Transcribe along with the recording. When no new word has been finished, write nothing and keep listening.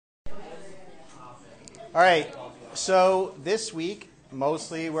All right, so this week,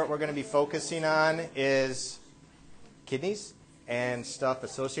 mostly what we're going to be focusing on is kidneys and stuff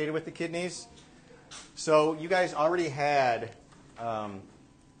associated with the kidneys. So you guys already had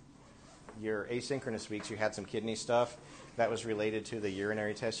your asynchronous weeks. You had some kidney stuff that was related to the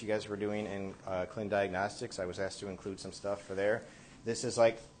urinary test you guys were doing in Clin Diagnostics. I was asked to include some stuff for there. This is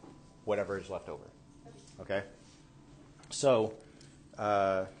like whatever is left over. Okay? So,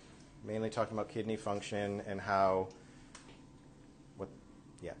 mainly talking about kidney function and how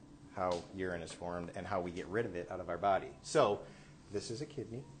urine is formed and how we get rid of it out of our body. So, this is a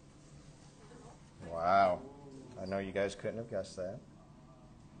kidney. Wow. I know you guys couldn't have guessed that.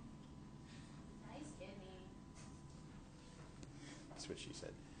 Nice kidney. That's what she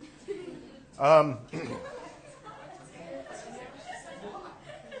said.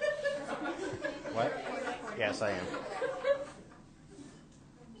 What? Yes, I am.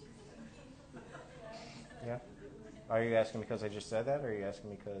 Yeah. Are you asking because I just said that, or are you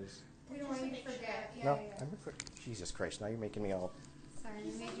asking because... We don't want you to forget. No, I'm recording. Jesus Christ, now you're making me all Sorry,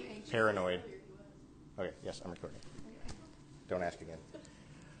 we made you anxious. paranoid. Okay, yes, I'm recording. Don't ask again.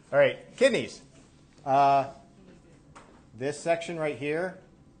 All right, kidneys. This section right here,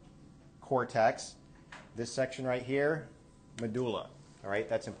 cortex. This section right here, medulla. All right,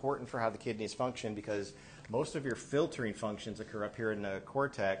 that's important for how the kidneys function because most of your filtering functions occur up here in the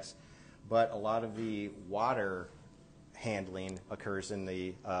cortex, but a lot of the water handling occurs in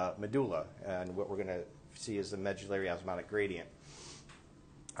the medulla, and what we're going to see is the medullary osmotic gradient.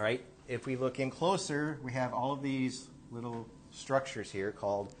 All right, if we look in closer, we have all of these little structures here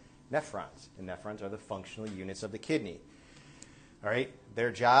called nephrons, and nephrons are the functional units of the kidney. All right,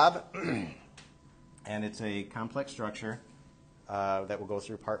 their job, and it's a complex structure that we'll go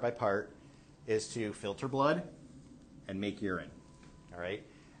through part by part, is to filter blood and make urine. All right,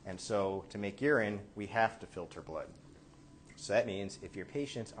 and so to make urine, we have to filter blood. So that means if your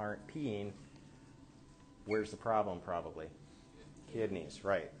patients aren't peeing, where's the problem probably? Kidneys,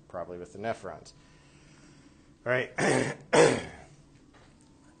 right, probably with the nephrons. All right.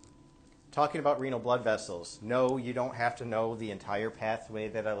 Talking about renal blood vessels. No, you don't have to know the entire pathway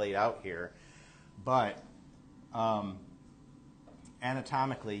that I laid out here, but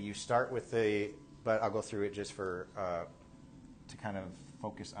anatomically you start with but I'll go through it just for to kind of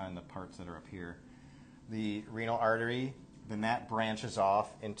focus on the parts that are up here. The renal artery, then that branches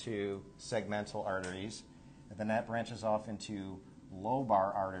off into segmental arteries, and then that branches off into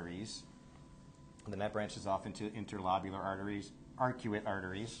lobar arteries, and then that branches off into interlobular arteries, arcuate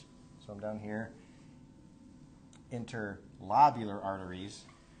arteries. So I'm down here, interlobular arteries,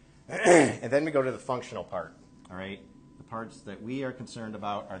 and then we go to the functional part. All right, the parts that we are concerned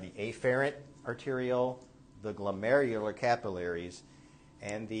about are the afferent arteriole, the glomerular capillaries,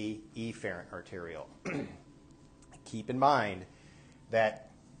 and the efferent arteriole. Keep in mind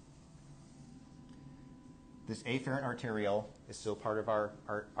that this afferent arteriole is still part of our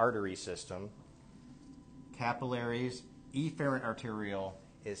artery system. Capillaries, efferent arteriole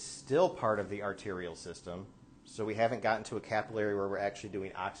is still part of the arterial system. So we haven't gotten to a capillary where we're actually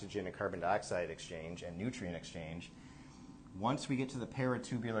doing oxygen and carbon dioxide exchange and nutrient exchange. Once we get to the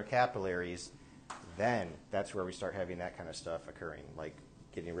peritubular capillaries, then that's where we start having that kind of stuff occurring, like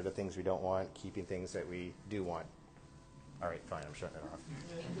getting rid of things we don't want, keeping things that we do want. All right, fine, I'm shutting it off.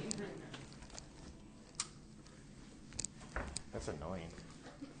 That's annoying.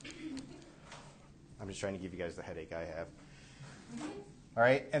 I'm just trying to give you guys the headache I have. All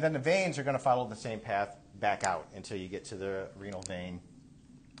right, and then the veins are going to follow the same path back out until you get to the renal vein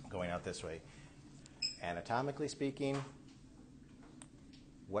going out this way. Anatomically speaking,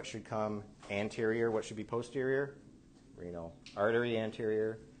 what should come anterior, what should be posterior? Renal artery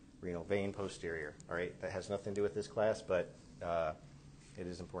anterior, renal vein posterior. All right, that has nothing to do with this class, but it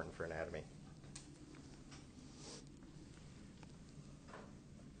is important for anatomy.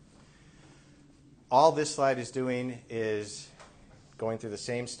 All this slide is doing is going through the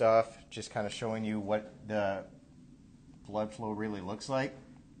same stuff, just kind of showing you what the blood flow really looks like.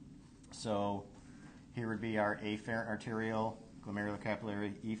 So here would be our afferent arteriole, glomerular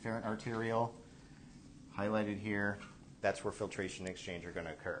capillary, efferent arteriole, highlighted here. That's where filtration and exchange are going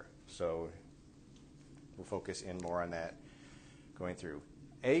to occur. So we'll focus in more on that going through.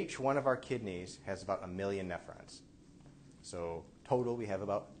 Each one of our kidneys has about 1 million nephrons. So total we have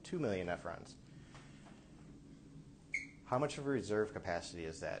about 2 million nephrons. How much of a reserve capacity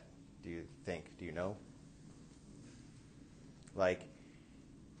is that, do you think? Do you know? Like,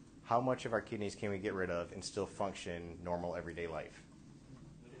 how much of our kidneys can we get rid of and still function normal everyday life?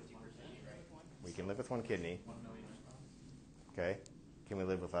 50%, right? We can live with 1 kidney. Okay. Can we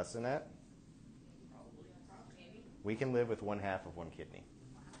live with less than that? Probably. We can live with 1/2 of one kidney.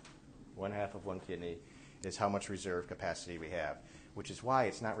 1/2 of one kidney is how much reserve capacity we have, which is why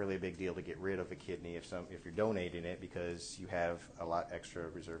it's not really a big deal to get rid of a kidney if you're donating it, because you have a lot extra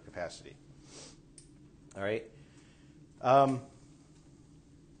reserve capacity. All right.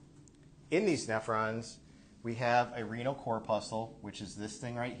 In these nephrons, we have a renal corpuscle, which is this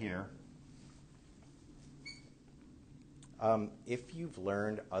thing right here. If you've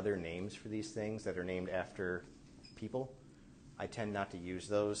learned other names for these things that are named after people, I tend not to use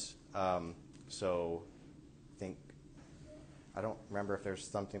those. So I don't remember if there's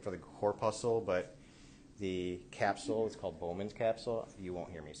something for the corpuscle, but the capsule is called Bowman's capsule. You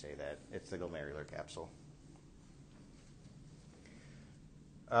won't hear me say that. It's the glomerular capsule.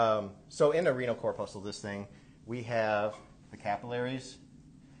 So in the renal corpuscle, this thing, we have the capillaries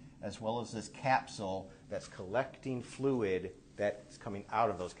as well as this capsule that's collecting fluid that's coming out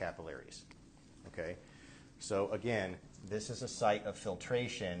of those capillaries. Okay? So again, this is a site of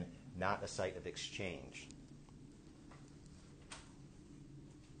filtration, not a site of exchange.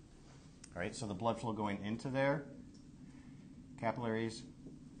 All right, so the blood flow going into there, capillaries,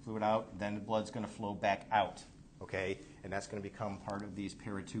 fluid out, then the blood's going to flow back out, okay? And that's going to become part of these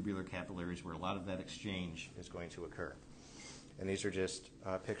peritubular capillaries where a lot of that exchange is going to occur. And these are just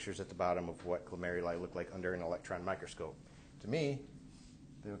pictures at the bottom of what glomeruli look like under an electron microscope. To me,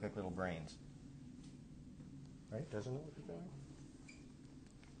 they look like little brains. Right? Doesn't it look like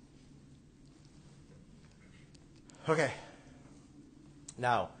that? Okay.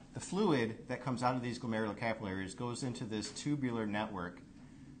 Now, the fluid that comes out of these glomerular capillaries goes into this tubular network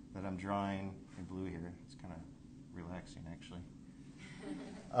that I'm drawing in blue here. It's kind of relaxing, actually.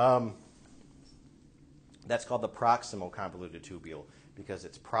 That's called the proximal convoluted tubule because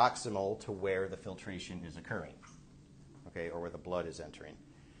it's proximal to where the filtration is occurring, okay, or where the blood is entering.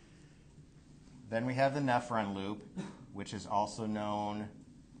 Then we have the nephron loop, which is also known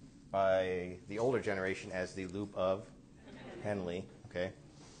by the older generation as the loop of Henle, okay?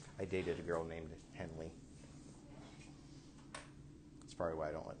 I dated a girl named Henle. That's probably why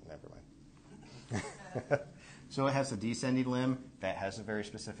I don't never mind. So it has a descending limb that has a very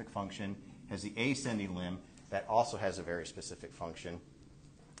specific function, has the ascending limb that also has a very specific function,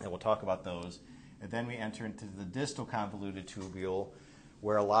 and we'll talk about those. And then we enter into the distal convoluted tubule,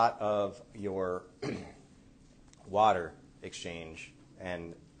 where a lot of your water exchange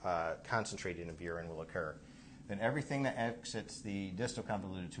and concentrating of urine will occur. Then everything that exits the distal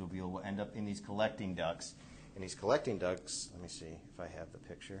convoluted tubule will end up in these collecting ducts. And these collecting ducts, let me see if I have the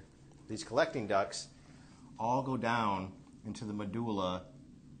picture. These collecting ducts all go down into the medulla,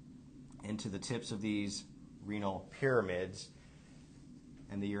 into the tips of these renal pyramids,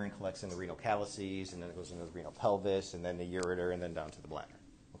 and the urine collects in the renal calyces, and then it goes into the renal pelvis, and then the ureter, and then down to the bladder.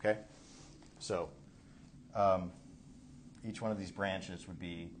 Okay? So each one of these branches would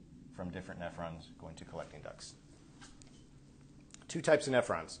be from different nephrons going to collecting ducts. 2 types of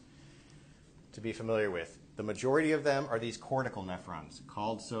nephrons to be familiar with. The majority of them are these cortical nephrons,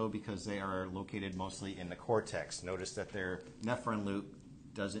 called so because they are located mostly in the cortex. Notice that their nephron loop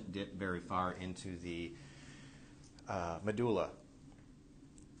doesn't dip very far into the medulla.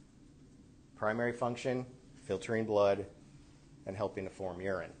 Primary function, filtering blood and helping to form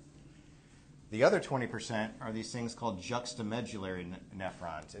urine. The other 20% are these things called juxtamedullary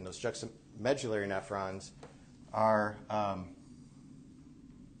nephrons. And those juxtamedullary nephrons are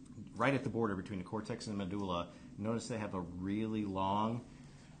right at the border between the cortex and the medulla. Notice they have a really long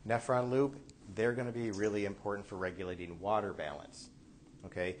nephron loop. They're going to be really important for regulating water balance.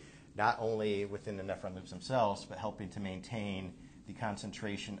 Okay? Not only within the nephron loops themselves, but helping to maintain the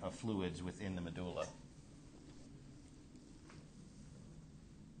concentration of fluids within the medulla.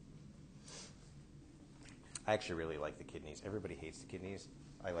 I actually really like the kidneys. Everybody hates the kidneys.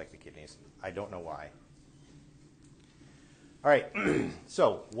 I like the kidneys. I don't know why. All right,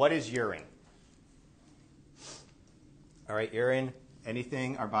 so what is urine? All right, urine,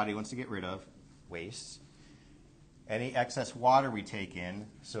 anything our body wants to get rid of, wastes. Any excess water we take in,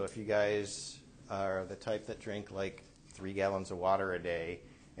 so if you guys are the type that drink like 3 gallons of water a day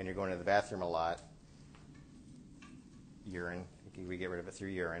and you're going to the bathroom a lot, urine, we get rid of it through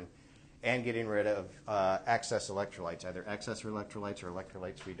urine. And getting rid of excess electrolytes, either excess electrolytes or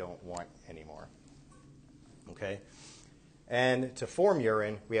electrolytes we don't want anymore. Okay? And to form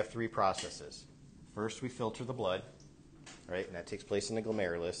urine, we have 3 processes. First, we filter the blood, right? And that takes place in the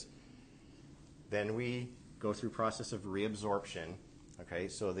glomerulus. Then we go through process of reabsorption. Okay?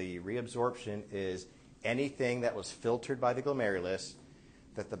 So the reabsorption is anything that was filtered by the glomerulus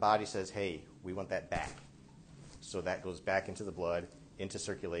that the body says, hey, we want that back. So that goes back into the blood, into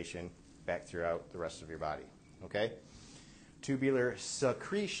circulation, back throughout the rest of your body. Okay? Tubular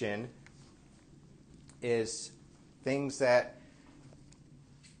secretion is things that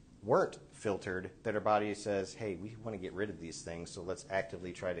weren't filtered that our body says, hey, we want to get rid of these things, so let's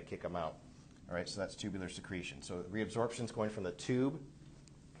actively try to kick them out. All right, so that's tubular secretion. So reabsorption is going from the tube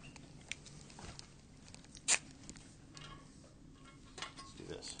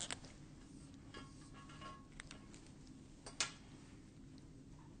this.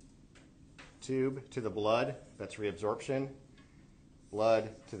 Tube to the blood, that's reabsorption. Blood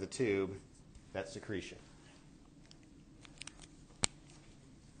to the tube, that's secretion.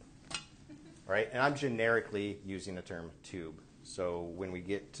 All right, and I'm generically using the term tube. So when we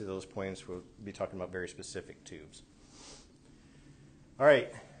get to those points, we'll be talking about very specific tubes. All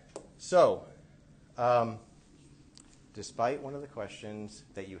right, so despite one of the questions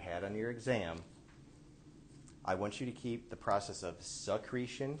that you had on your exam, I want you to keep the process of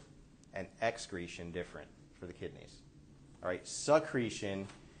secretion and excretion different for the kidneys. All right, secretion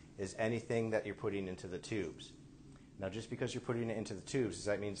is anything that you're putting into the tubes. Now, just because you're putting it into the tubes, does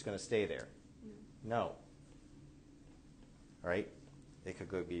that mean it's going to stay there? No. All right, it could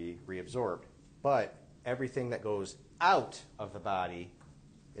go be reabsorbed. But everything that goes out of the body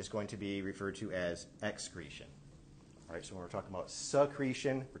is going to be referred to as excretion. All right, so when we're talking about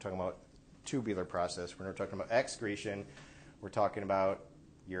secretion, we're talking about tubular process. When we're talking about excretion, we're talking about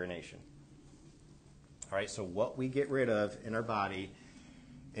urination. All right, so what we get rid of in our body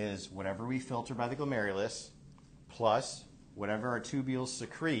is whatever we filter by the glomerulus plus whatever our tubules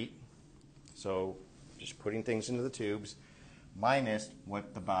secrete, so just putting things into the tubes, minus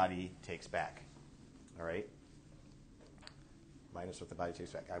what the body takes back. All right? Minus what the body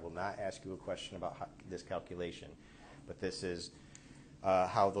takes back. I will not ask you a question about this calculation, but this is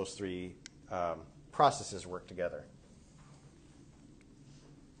how those three processes work together.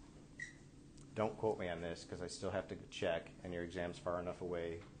 Don't quote me on this because I still have to check, and your exam's far enough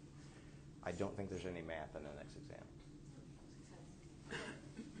away. I don't think there's any math in the next exam.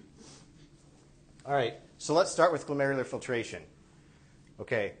 All right, so let's start with glomerular filtration.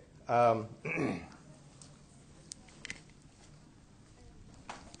 Okay. I'm going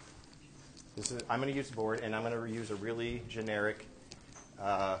to use the board, and I'm going to use a really generic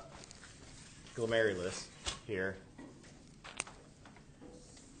glomerulus here.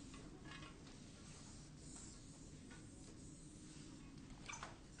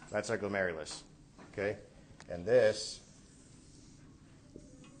 That's our glomerulus, okay? And this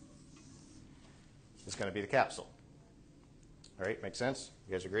is going to be the capsule. All right, make sense?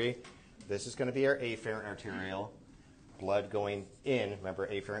 You guys agree? This is going to be our afferent arterial, blood going in. Remember,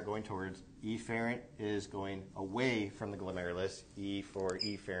 afferent going towards. Efferent is going away from the glomerulus. E for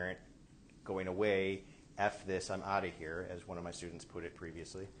efferent, going away. F this, I'm out of here, as one of my students put it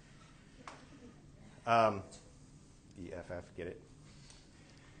previously. EFF, get it?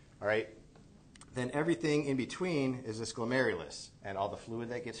 All right. Then everything in between is this glomerulus, and all the fluid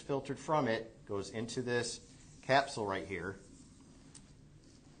that gets filtered from it goes into this capsule right here.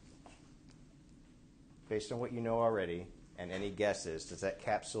 Based on what you know already, and any guesses, does that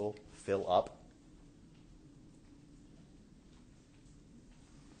capsule fill up?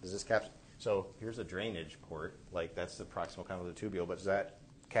 Does this capsule? So here's a drainage port, like that's the proximal convoluted tubule, but does that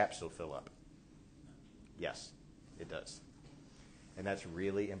capsule fill up? Yes, it does. And that's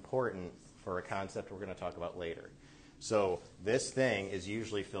really important for a concept we're going to talk about later. So this thing is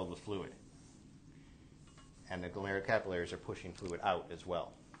usually filled with fluid. And the glomerular capillaries are pushing fluid out as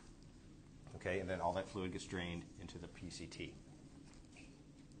well. Okay, and then all that fluid gets drained into the PCT.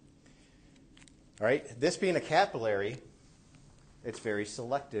 All right, this being a capillary, it's very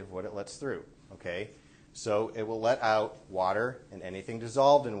selective what it lets through. Okay, so it will let out water and anything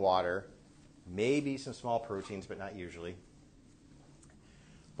dissolved in water, maybe some small proteins, but not usually.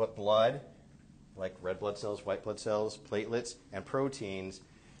 But blood, like red blood cells, white blood cells, platelets, and proteins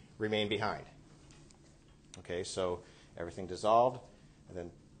remain behind. Okay, so everything dissolved, and then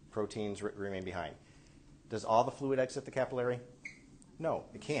proteins remain behind. Does all the fluid exit the capillary? No,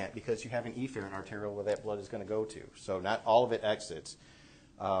 it can't, because you have an efferent arteriole where that blood is going to go to. So not all of it exits,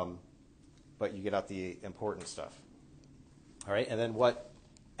 but you get out the important stuff. All right, and then what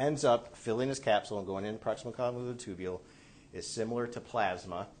ends up filling this capsule and going in proximal convoluted tubule is similar to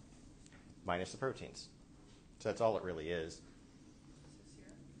plasma minus the proteins. So that's all it really is.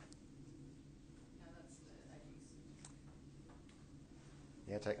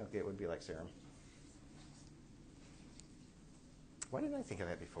 Yeah, technically it would be like serum. Why didn't I think of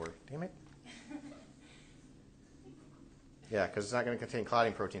that before? Damn it. Yeah, because it's not going to contain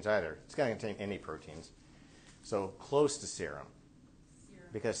clotting proteins either. It's going to contain any proteins. So close to serum.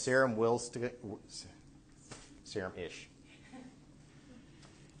 Because serum will serum-ish.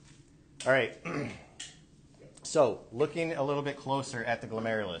 All right. So, looking a little bit closer at the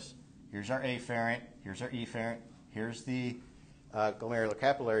glomerulus. Here's our afferent. Here's our efferent. Here's the glomerular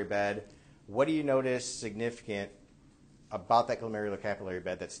capillary bed. What do you notice significant about that glomerular capillary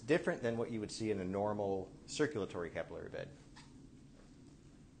bed that's different than what you would see in a normal circulatory capillary bed?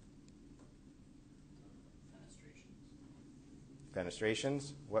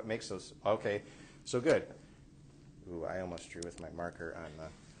 Fenestrations. What makes those? Okay, so good. Ooh, I almost drew with my marker on the...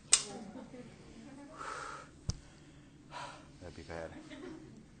 That'd be bad.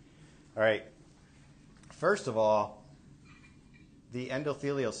 All right. First of all, the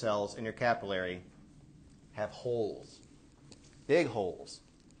endothelial cells in your capillary have holes, big holes.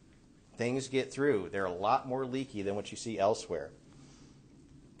 Things get through. They're a lot more leaky than what you see elsewhere.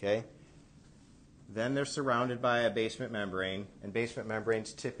 Okay? Then they're surrounded by a basement membrane, and basement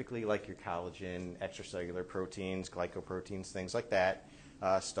membranes typically like your collagen, extracellular proteins, glycoproteins, things like that.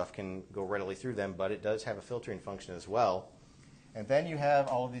 Stuff can go readily through them, but it does have a filtering function as well. And then you have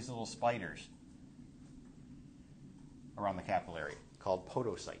all of these little spiders around the capillary called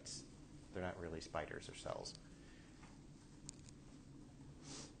podocytes. They're not really spiders, they're cells.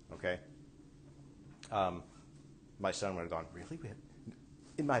 Okay? My son would have gone, really?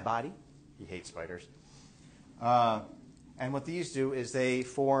 In my body? He hates spiders. And what these do is they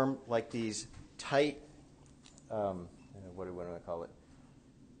form like these tight, what do I call it?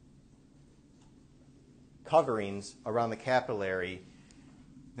 Coverings around the capillary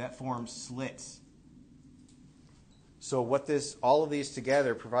that form slits. So what all of these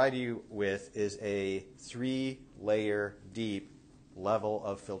together provide you with is a 3-layer deep level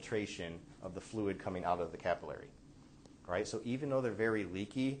of filtration of the fluid coming out of the capillary. All right? So even though they're very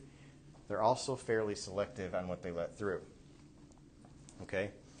leaky, they're also fairly selective on what they let through.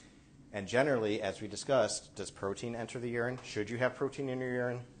 Okay? And generally, as we discussed, does protein enter the urine? Should you have protein in your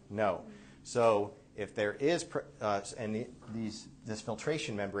urine? No. So if there is, this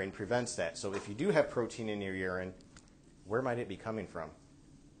filtration membrane prevents that. So if you do have protein in your urine, where might it be coming from?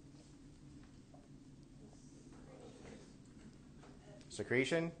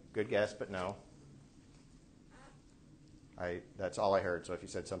 Secretion? Good guess, but no. That's all I heard. So if you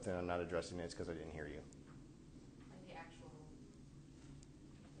said something I'm not addressing it, it's because I didn't hear you. And the actual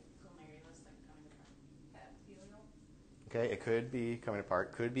glomerulus, like coming from the epithelial? Okay, it could be coming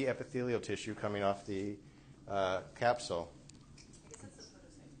apart. Could be epithelial tissue coming off the capsule. I guess that's the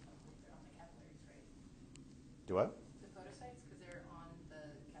podocytes, probably. They're on the capillaries, right? Do what? The podocytes, because they're on the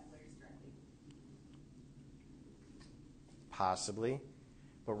capillaries directly. Possibly.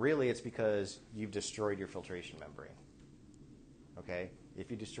 But really, it's because you've destroyed your filtration membrane. Okay?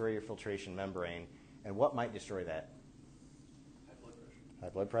 If you destroy your filtration membrane, and what might destroy that? High blood pressure. High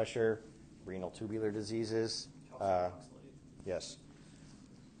blood pressure, renal tubular diseases. Calcium oxalate. Yes.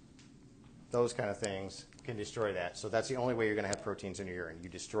 Those kind of things can destroy that. So that's the only way you're going to have proteins in your urine. You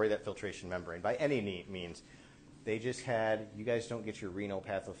destroy that filtration membrane by any means. They just you guys don't get your renal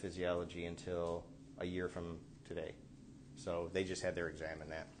pathophysiology until a year from today. So they just had their exam in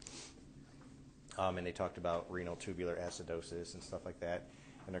that. And they talked about renal tubular acidosis and stuff like that.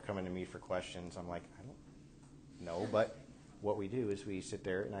 And they're coming to me for questions. I'm like, I don't know. But what we do is we sit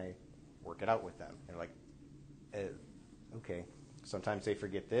there and I work it out with them. And they're like, okay. Sometimes they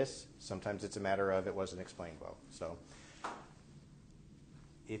forget this. Sometimes it's a matter of it wasn't explained well. So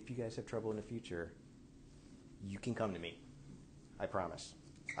if you guys have trouble in the future, you can come to me. I promise.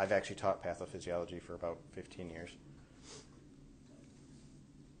 I've actually taught pathophysiology for about 15 years.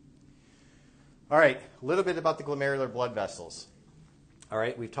 All right, a little bit about the glomerular blood vessels. All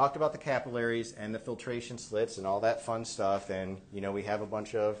right, we've talked about the capillaries and the filtration slits and all that fun stuff. And, we have a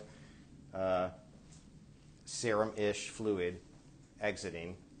bunch of serum-ish fluid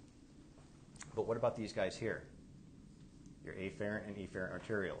exiting. But what about these guys here? Your afferent and efferent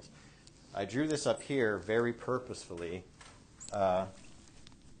arterioles. I drew this up here very purposefully.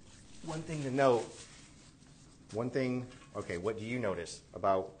 One thing to note, what do you notice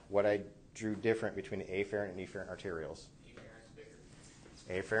about what I drew different between the afferent and efferent arterioles? Afferent's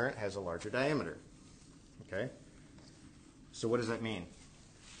bigger. Afferent has a larger diameter. Okay? So what does that mean?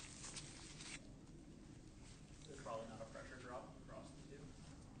 There's probably not a pressure drop across the two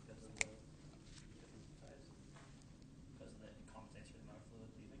because of the different size. Because that compensates for the amount of fluid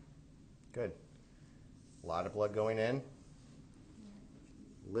leaving. Good. A lot of blood going in,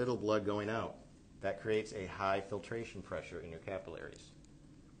 little blood going out. That creates a high filtration pressure in your capillaries.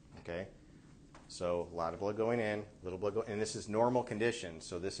 Okay? So a lot of blood going in, little blood going in. And this is normal conditions.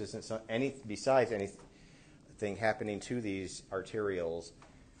 So this isn't besides anything happening to these arterioles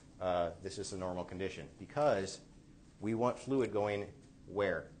this is the normal condition, because we want fluid going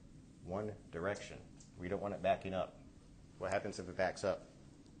where? One direction. We don't want it backing up. What happens if it backs up?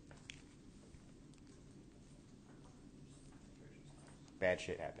 Bad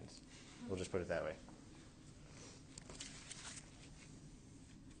shit happens. We'll just put it that way.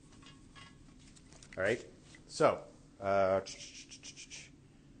 All right? So,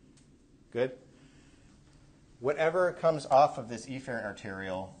 good. Whatever comes off of this efferent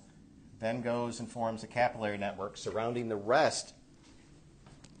arteriole then goes and forms a capillary network surrounding the rest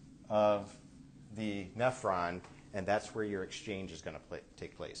of the nephron, and that's where your exchange is going to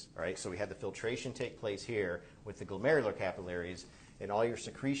take place. All right? So we had the filtration take place here with the glomerular capillaries, and all your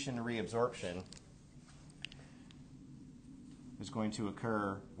secretion and reabsorption is going to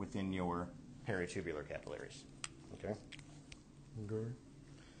occur within your peritubular capillaries. Okay? Good.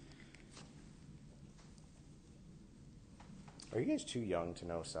 Are you guys too young to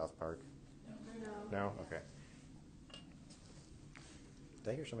know South Park? No. No? Okay.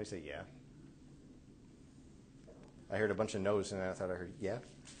 Did I hear somebody say yeah? I heard a bunch of no's and then I thought I heard yeah.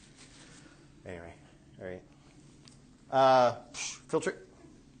 Anyway, all right. Filter.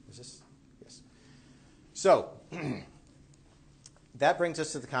 Is this? Yes. So, that brings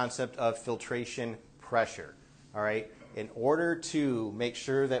us to the concept of filtration pressure. All right? In order to make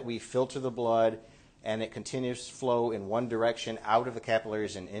sure that we filter the blood and it continues to flow in one direction out of the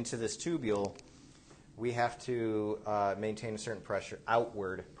capillaries and into this tubule, we have to maintain a certain pressure,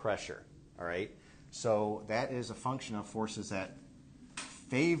 outward pressure. All right? So that is a function of forces that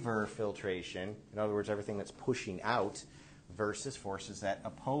favor filtration, in other words, everything that's pushing out, versus forces that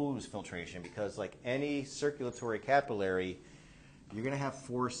oppose filtration, because like any circulatory capillary, you're going to have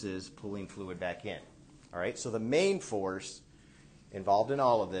forces pulling fluid back in. All right? So the main force involved in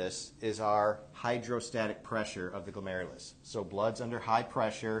all of this is our hydrostatic pressure of the glomerulus. So blood's under high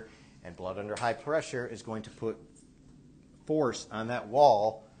pressure, and blood under high pressure is going to put force on that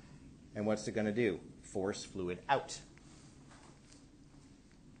wall, and what's it going to do? Force fluid out.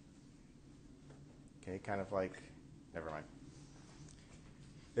 Okay, kind of like, never mind.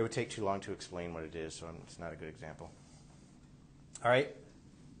 It would take too long to explain what it is, so it's not a good example. All right,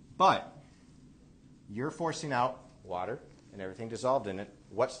 but you're forcing out water and everything dissolved in it.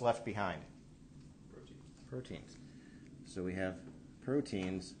 What's left behind? Proteins. So we have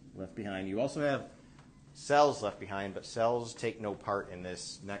proteins left behind. You also have cells left behind, but cells take no part in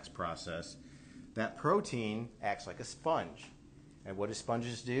this next process. That protein acts like a sponge. And what do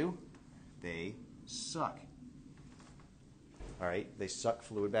sponges do? They suck. All right? They suck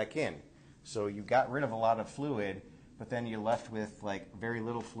fluid back in. So you got rid of a lot of fluid, but then you're left with like very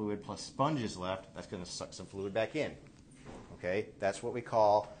little fluid plus sponges left. That's going to suck some fluid back in. Okay? That's what we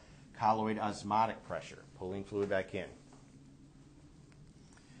call colloid osmotic pressure, pulling fluid back in.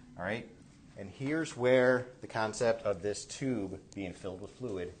 All right? And here's where the concept of this tube being filled with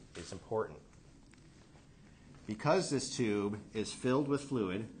fluid is important. Because this tube is filled with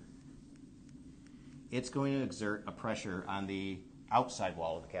fluid, it's going to exert a pressure on the outside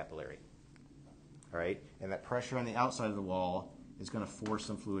wall of the capillary. All right? And that pressure on the outside of the wall is going to force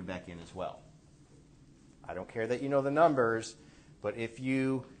some fluid back in as well. I don't care that you know the numbers, but if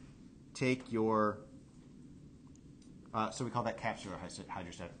you take your, so we call that capsular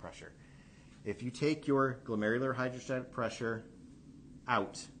hydrostatic pressure. If you take your glomerular hydrostatic pressure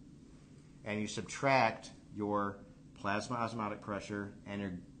out and you subtract your plasma osmotic pressure and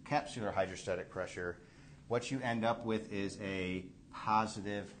your capsular hydrostatic pressure, what you end up with is a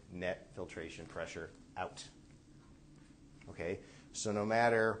positive net filtration pressure out. Okay? So no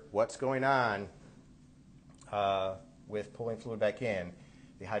matter what's going on with pulling fluid back in,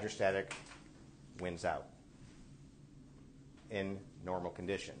 the hydrostatic wins out in normal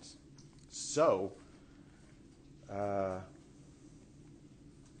conditions. So, do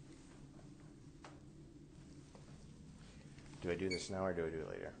I do this now or do I do it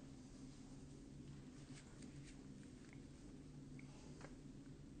later?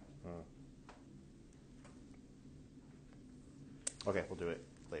 Okay, we'll do it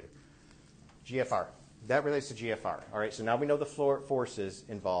later. GFR. That relates to GFR. All right, so now we know the forces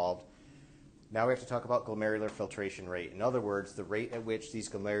involved. Now we have to talk about glomerular filtration rate. In other words, the rate at which these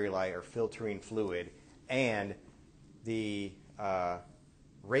glomeruli are filtering fluid, and the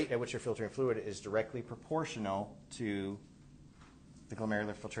rate at which they're filtering fluid is directly proportional to the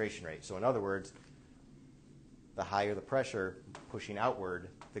glomerular filtration rate. So in other words, the higher the pressure pushing outward,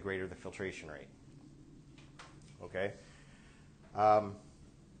 the greater the filtration rate. Okay?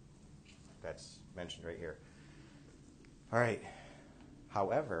 That's mentioned right here. All right.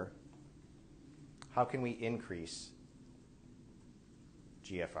 However, how can we increase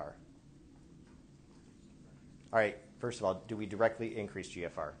GFR? All right, first of all, do we directly increase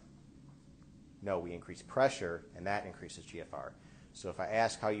GFR? No, we increase pressure, and that increases GFR. So if I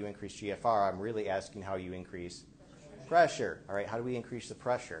ask how you increase GFR, I'm really asking how you increase pressure. All right, how do we increase the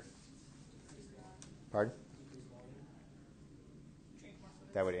pressure? Pardon?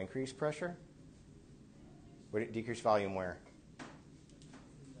 That would increase pressure? Would it decrease volume where?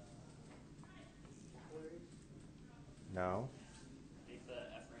 No. Make the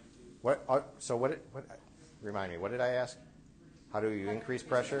efferent tube. What? So what? Remind me. What did I ask? How do you increase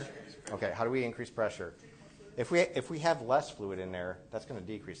pressure? Okay. How do we increase pressure? If we have less fluid in there, that's going to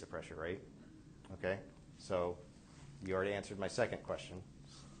decrease the pressure, right? Okay. So you already answered my second question.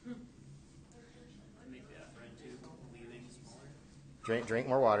 Make the efferent tube leaving smaller. Drink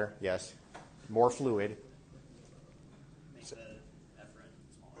more water. Yes. More fluid. Make the efferent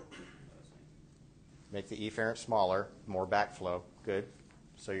smaller. Make the efferent smaller. More backflow. Good.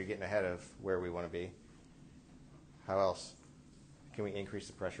 So you're getting ahead of where we want to be. How else can we increase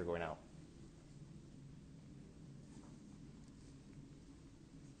the pressure going out?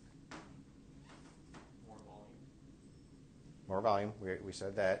 More volume. More volume. We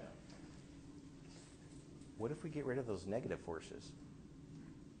said that. What if we get rid of those negative forces?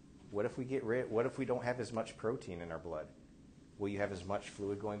 What if we don't have as much protein in our blood? Will you have as much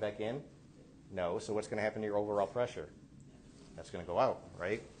fluid going back in? No. So what's going to happen to your overall pressure? That's going to go out,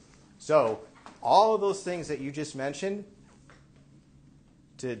 right? So all of those things that you just mentioned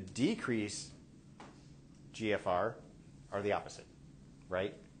to decrease GFR are the opposite,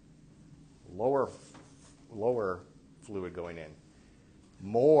 right? Lower fluid going in,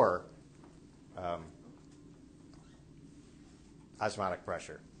 more osmotic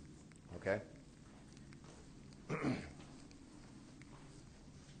pressure, okay?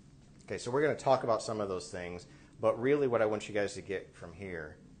 Okay, so we're going to talk about some of those things, but really what I want you guys to get from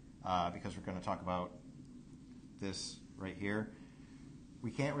here, because we're going to talk about this right here, we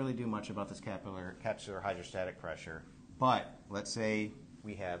can't really do much about this capsular hydrostatic pressure, but let's say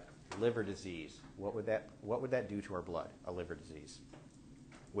we have liver disease. What would that do to our blood, a liver disease,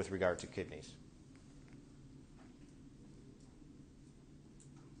 with regard to kidneys?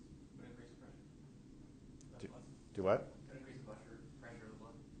 Would increase the pressure. Do what? Could increase the pressure of the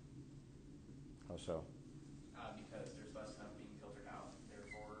blood. How so? Because there's less stuff being filtered out.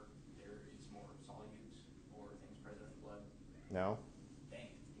 Therefore, there is more solutes or things present in the blood. No? Dang.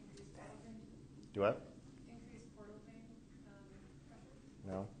 Increase portal vein. Do what? Increase portal vein pressure.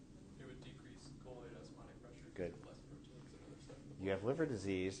 No? It would decrease colloid osmotic pressure. Good. Less proteins and other stuff. You have liver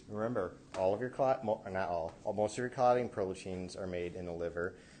disease. Remember, all of your most of your clotting proteins are made in the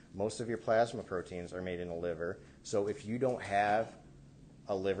liver. Most of your plasma proteins are made in the liver. So if you don't have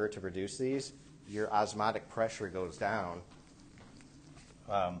a liver to produce these, your osmotic pressure goes down.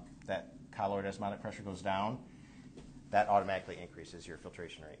 That colloid osmotic pressure goes down. That automatically increases your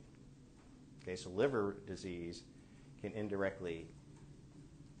filtration rate. Okay, so liver disease can indirectly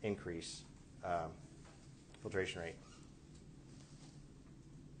increase filtration rate.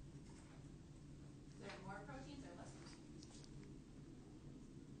 Is there more proteins or less proteins?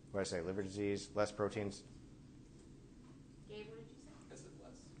 What did I say? Liver disease, less proteins, Gabe, what did you say? I said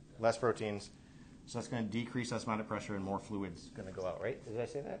less. less proteins. So that's going to decrease osmotic pressure and more fluid's going to go out, right? Did I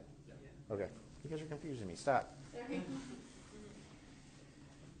say that? Yeah. Okay. You guys are confusing me. Stop.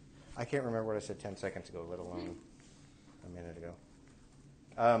 I can't remember what I said 10 seconds ago, let alone a minute ago.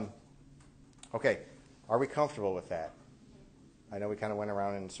 Okay. Are we comfortable with that? I know we kind of went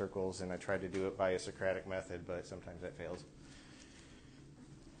around in circles, and I tried to do it by a Socratic method, but sometimes that fails.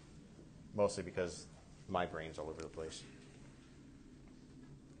 Mostly because my brain's all over the place.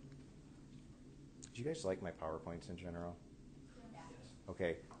 Do you guys like my PowerPoints in general?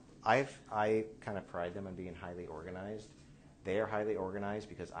 Okay. I kind of pride them on being highly organized. They are highly organized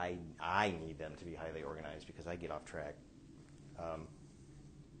because I need them to be highly organized because I get off track.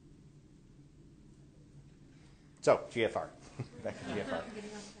 So, GFR. Back to GFR.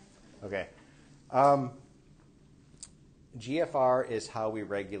 Okay. GFR is how we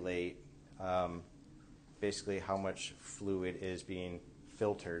regulate basically how much fluid is being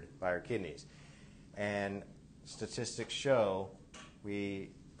filtered by our kidneys. And statistics show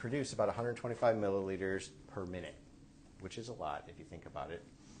we produce about 125 milliliters per minute, which is a lot if you think about it.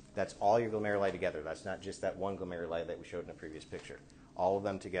 That's all your glomeruli together. That's not just that one glomeruli that we showed in the previous picture. All of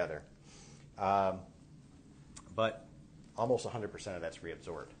them together. But almost 100% of that's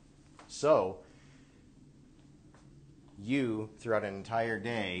reabsorbed. So you, throughout an entire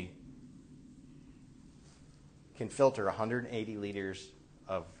day, can filter 180 liters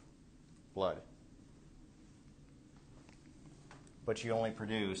of blood. but you only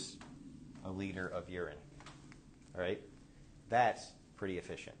produce a liter of urine. All right? That's pretty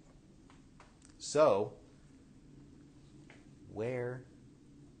efficient. So, where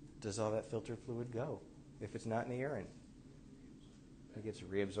does all that filtered fluid go if it's not in the urine? It gets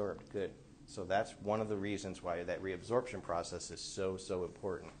reabsorbed. Good. So that's one of the reasons why that reabsorption process is so, so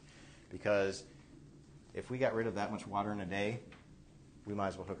important. Because if we got rid of that much water in a day, we might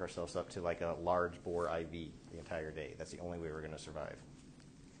as well hook ourselves up to like a large bore IV the entire day. That's the only way we're going to survive.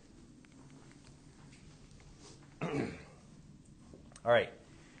 All right.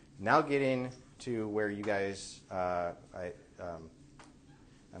 Now getting to where you guys, I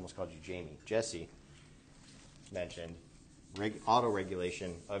almost called you Jamie, Jesse mentioned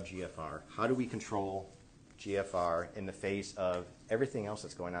auto-regulation of GFR. How do we control GFR in the face of everything else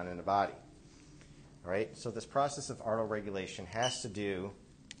that's going on in the body? All right, so this process of auto-regulation has to do,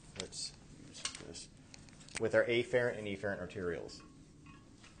 let's use this, with our afferent and efferent arterioles.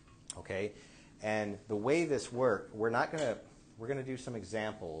 Okay, and the way this works, we're going to do some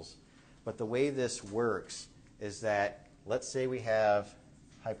examples, but the way this works is that, let's say we have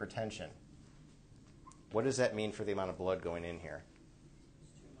hypertension. What does that mean for the amount of blood going in here?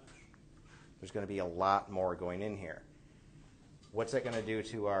 It's too much. There's going to be a lot more going in here. What's that going to do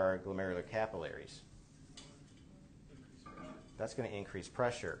to our glomerular capillaries? That's going to increase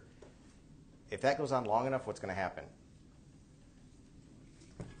pressure. If that goes on long enough, what's going to happen?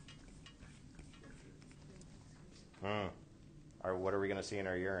 What are we going to see in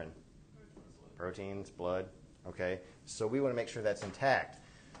our urine? Proteins, blood. Okay, so we want to make sure that's intact.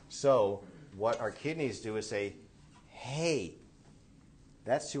 So what our kidneys do is say, hey,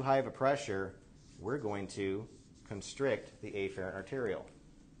 that's too high of a pressure. We're going to constrict the afferent arteriole.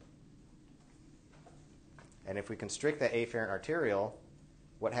 And if we constrict that afferent arteriole,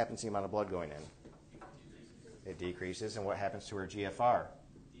 what happens to the amount of blood going in? It decreases. And what happens to our GFR?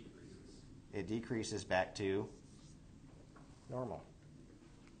 It decreases back to normal.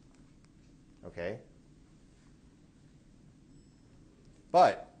 Okay?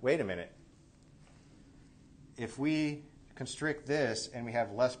 But, wait a minute. If we constrict this and we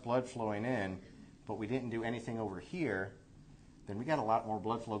have less blood flowing in, but we didn't do anything over here, then we got a lot more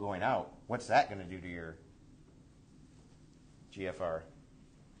blood flow going out. What's that going to do to your GFR?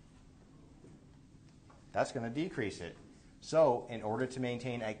 That's going to decrease it. So, in order to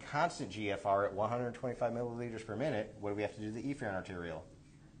maintain a constant GFR at 125 milliliters per minute, what do we have to do to the efferent arteriole?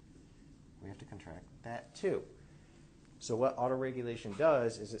 We have to contract that too. So what autoregulation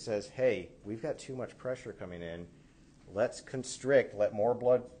does is it says, hey, we've got too much pressure coming in. Let's constrict, let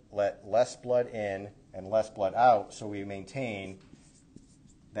less blood in and less blood out so we maintain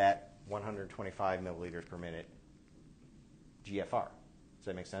that 125 milliliters per minute GFR. Does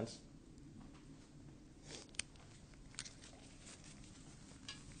that make sense?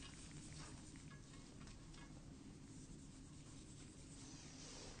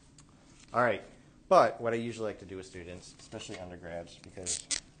 All right. But what I usually like to do with students, especially undergrads, because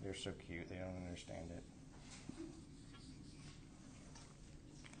they're so cute, they don't understand it.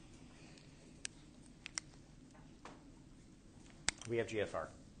 We have GFR.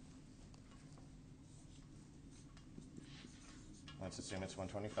 Let's assume it's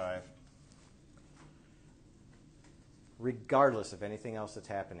 125. Regardless of anything else that's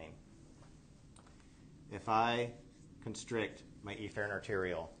happening, if I constrict my efferent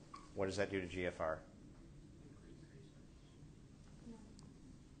arteriole, what does that do to GFR?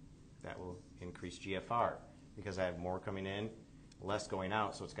 That will increase GFR because I have more coming in, less going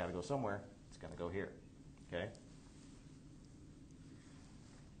out, so it's got to go somewhere. It's got to go here. Okay?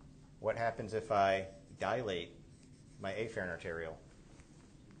 What happens if I dilate my afferent arteriole?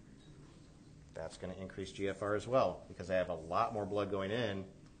 That's going to increase GFR as well because I have a lot more blood going in,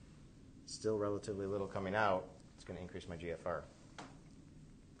 still relatively little coming out. It's going to increase my GFR.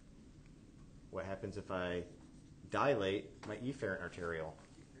 What happens if I dilate my efferent arteriole?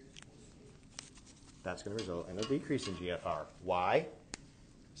 That's going to result in a decrease in GFR. Why?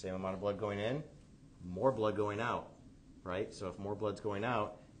 Same amount of blood going in, more blood going out, right? So if more blood's going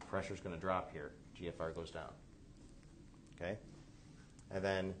out, pressure's going to drop here. GFR goes down. Okay? And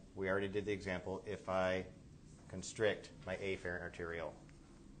then we already did the example. If I constrict my afferent arteriole,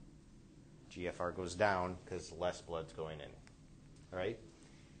 GFR goes down because less blood's going in. All right?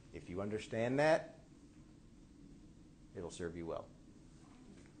 If you understand that, it'll serve you well.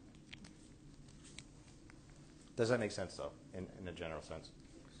 Does that make sense, though, in a general sense?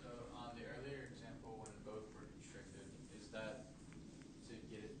 So on the earlier example, when both were constricted, is that to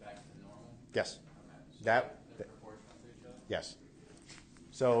get it back to normal? Yes. Okay. So That- they're proportional to each other? Yes.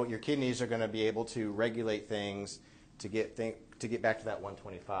 So your kidneys are going to be able to regulate things to to get back to that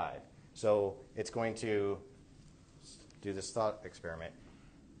 125. So it's going to do this thought experiment.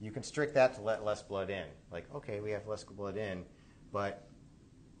 You constrict that to let less blood in. Like, okay, we have less blood in, but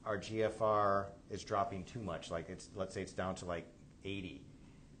our GFR is dropping too much. Like, let's say it's down to like 80.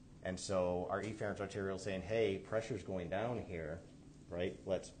 And so our efferent arteriole is saying, hey, pressure's going down here, right?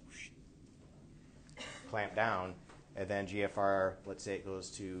 Let's clamp down. And then GFR, let's say it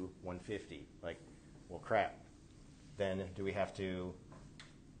goes to 150. Like, well, crap. Then do we have to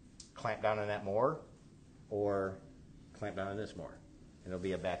clamp down on that more or clamp down on this more? And it'll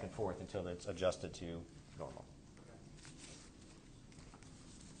be a back and forth until it's adjusted to normal.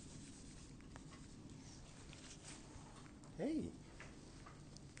 Hey.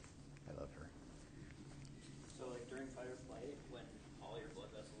 I love her. So like during fight or flight, when all your blood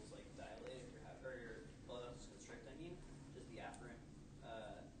vessels like dilate or your blood vessels constrict, I mean, does the afferent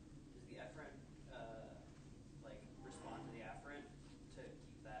like respond to the afferent to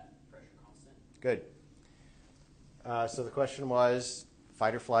keep that pressure constant? Good. So the question was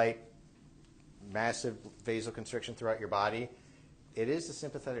fight or flight, massive vasoconstriction throughout your body. It is the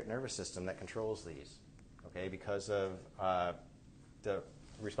sympathetic nervous system that controls these, okay, because of the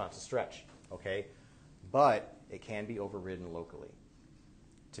response to stretch, okay? But it can be overridden locally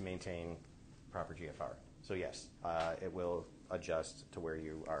to maintain proper GFR. So yes, it will adjust to where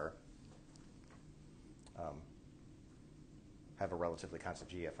you are have a relatively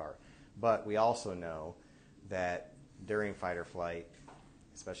constant GFR. But we also know that during fight or flight,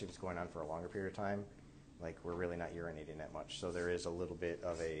 especially if it's going on for a longer period of time, like we're really not urinating that much. So there is a little bit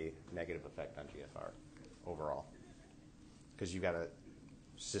of a negative effect on GFR overall because you've got a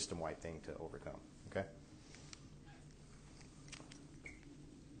system-wide thing to overcome, okay?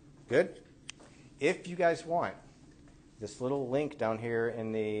 Good? If you guys want, this little link down here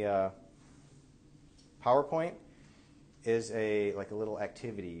in the PowerPoint is a little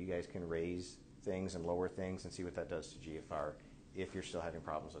activity. You guys can raise things and lower things and see what that does to GFR if you're still having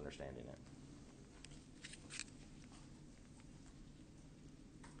problems understanding it.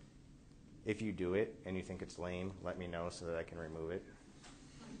 If you do it and you think it's lame, let me know so that I can remove it.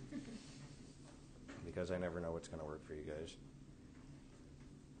 Because I never know what's going to work for you guys.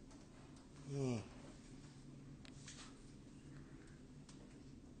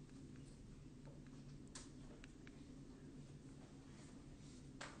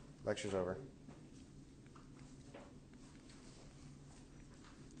 Lecture's over.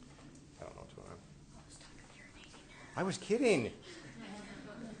 I don't know what's going on. I was kidding.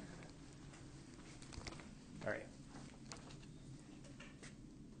 All right.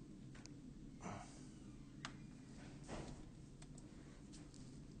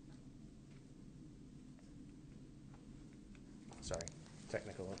 Sorry,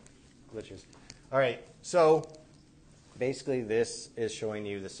 technical glitches. All right, so basically this is showing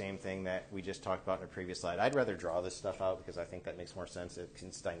you the same thing that we just talked about in a previous slide. I'd rather draw this stuff out because I think that makes more sense.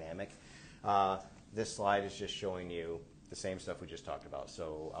 It's dynamic. This slide is just showing you the same stuff we just talked about.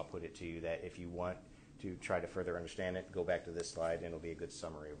 So I'll put it to you that if you want to try to further understand it, go back to this slide and it'll be a good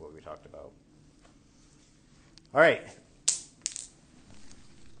summary of what we talked about. All right.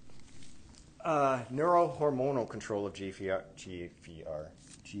 Neurohormonal control of GFR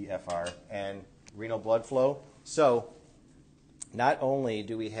and renal blood flow. So not only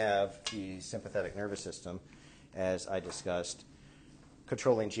do we have the sympathetic nervous system, as I discussed,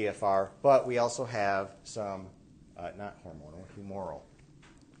 controlling GFR, but we also have some, not hormonal, humoral.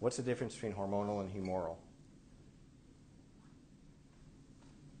 What's the difference between hormonal and humoral?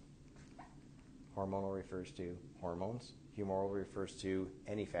 Hormonal refers to hormones. Humoral refers to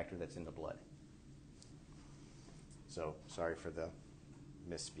any factor that's in the blood. So, sorry for the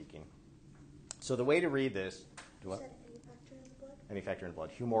misspeaking. So the way to read this... You said any factor in the blood? Any factor in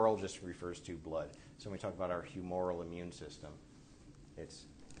blood. Humoral just refers to blood. So when we talk about our humoral immune system, it's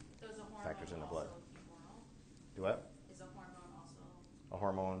factors in the blood. Humoral? Do what? Is a hormone also? A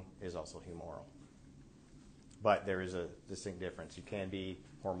hormone is also humoral. But there is a distinct difference. You can be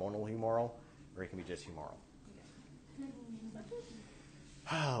hormonal humoral, or it can be just humoral. Okay.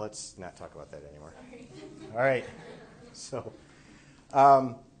 Let's not talk about that anymore. Sorry. All right. So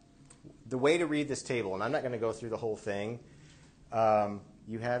the way to read this table, and I'm not going to go through the whole thing,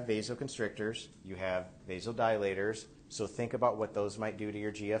 you have vasoconstrictors, you have vasodilators, so think about what those might do to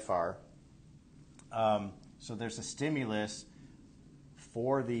your GFR. So there's a stimulus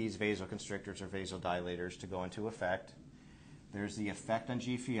for these vasoconstrictors or vasodilators to go into effect. There's the effect on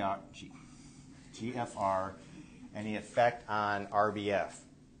GFR and the effect on RBF.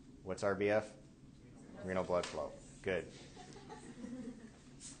 What's RBF? Renal blood flow. Good.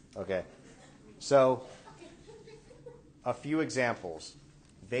 Okay. So a few examples.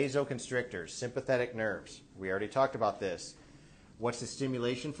 Vasoconstrictors, sympathetic nerves. We already talked about this. What's the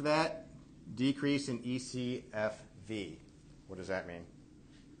stimulation for that? Decrease in ECFV. What does that mean?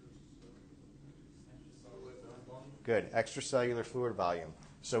 Good. Extracellular fluid volume.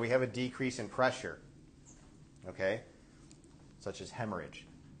 So we have a decrease in pressure, okay, such as hemorrhage.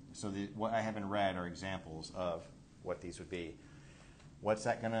 So what I have in red are examples of what these would be. What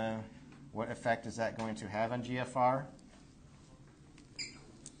effect is that going to have on GFR?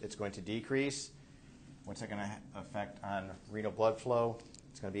 It's going to decrease. What's that going to affect on renal blood flow?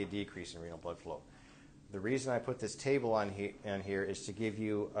 It's going to be a decrease in renal blood flow. The reason I put this table on here is to give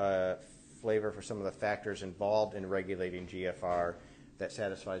you a flavor for some of the factors involved in regulating GFR that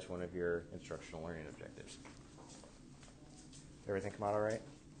satisfies one of your instructional learning objectives. Everything come out all right?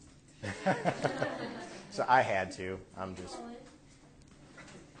 So I had to. I'm just...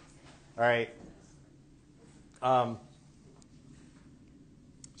 All right.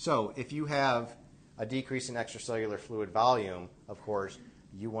 So if you have a decrease in extracellular fluid volume, of course,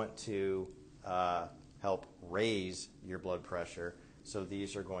 you want to help raise your blood pressure. So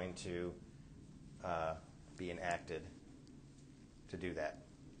these are going to be enacted to do that.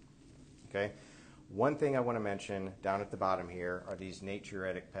 Okay? One thing I want to mention down at the bottom here are these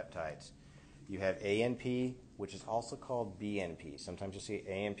natriuretic peptides. You have ANP, which is also called BNP. Sometimes you see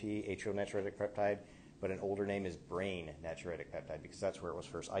ANP, atrial natriuretic peptide, but an older name is brain natriuretic peptide because that's where it was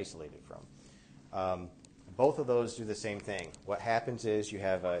first isolated from. Both of those do the same thing. What happens is you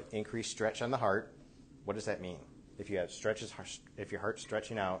have an increased stretch on the heart. What does that mean? If your heart's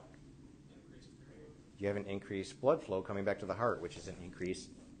stretching out, you have an increased blood flow coming back to the heart, which is an increased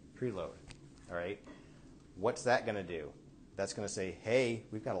preload. All right? What's that going to do? That's going to say, hey,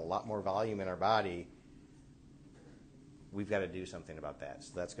 we've got a lot more volume in our body. We've got to do something about that.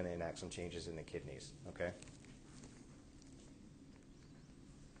 So that's going to enact some changes in the kidneys. Okay?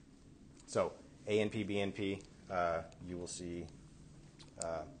 So ANP, BNP, you will see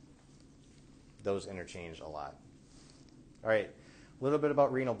those interchange a lot. All right, a little bit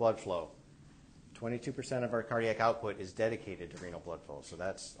about renal blood flow. 22% of our cardiac output is dedicated to renal blood flow, so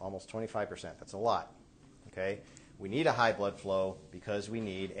that's almost 25%. That's a lot. Okay? We need a high blood flow because we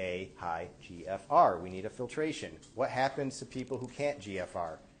need a high GFR. We need a filtration. What happens to people who can't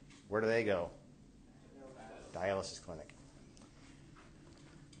GFR? Where do they go? Dialysis clinic.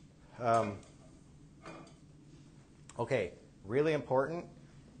 Okay, really important.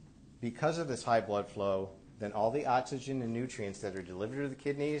 Because of this high blood flow, then all the oxygen and nutrients that are delivered to the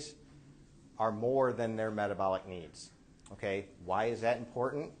kidneys are more than their metabolic needs. Okay, why is that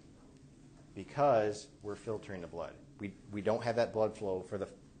important? Because we're filtering the blood. We don't have that blood flow for the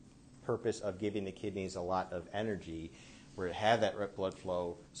purpose of giving the kidneys a lot of energy. We're to have that blood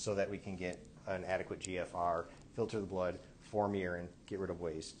flow so that we can get an adequate GFR, filter the blood, form urine, get rid of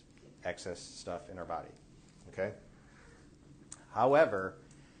waste, excess stuff in our body. Okay? However,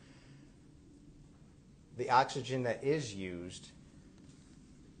 the oxygen that is used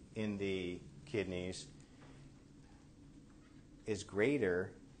in the kidneys is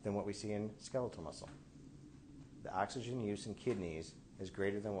greater than what we see in skeletal muscle. The oxygen use in kidneys is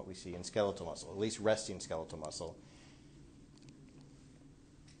greater than what we see in skeletal muscle, at least resting skeletal muscle.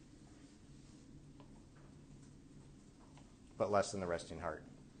 But less than the resting heart.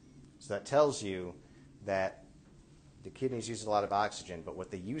 So that tells you that the kidneys use a lot of oxygen, but what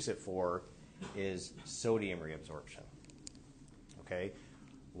they use it for is sodium reabsorption. Okay?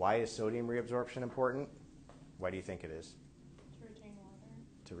 Why is sodium reabsorption important? Why do you think it is? To retain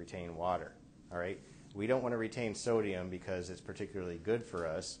water. To retain water. All right? We don't want to retain sodium because it's particularly good for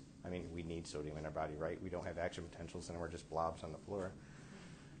us. I mean, we need sodium in our body, right? We don't have action potentials and we're just blobs on the floor.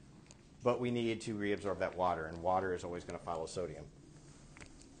 But we need to reabsorb that water, and water is always going to follow sodium.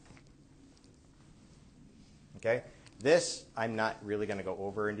 Okay? This, I'm not really going to go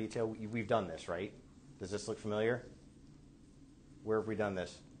over in detail. We've done this, right? Does this look familiar? Where have we done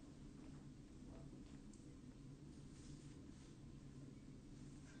this?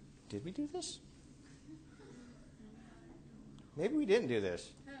 Did we do this? Maybe we didn't do this.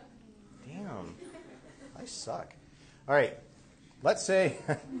 Damn. I suck. All right. Let's say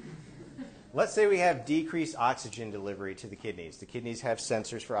we have decreased oxygen delivery to the kidneys. The kidneys have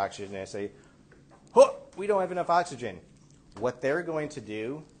sensors for oxygen, and they say, "Huh, we don't have enough oxygen." What they're going to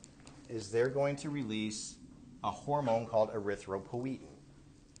do is they're going to release a hormone called erythropoietin.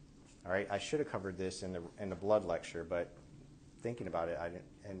 All right, I should have covered this in the blood lecture, but thinking about it, I didn't,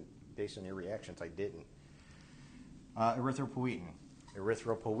 and based on your reactions, I didn't. Erythropoietin.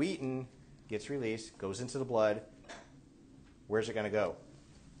 Erythropoietin gets released, goes into the blood. Where's it going to go?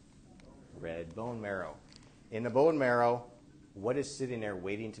 Red bone marrow. In the bone marrow, what is sitting there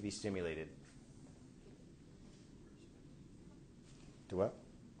waiting to be stimulated? Do what?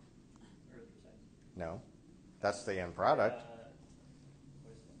 Erythrocytes. No. That's the end product.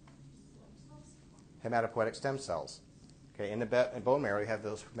 What is it? Hematopoietic stem cells. Okay, in the bone marrow, you have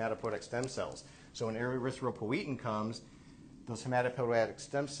those hematopoietic stem cells. So when erythropoietin comes, those hematopoietic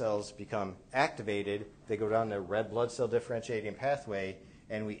stem cells become activated. They go down the red blood cell differentiating pathway,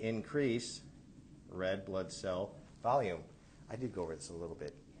 and we increase red blood cell volume. I did go over this a little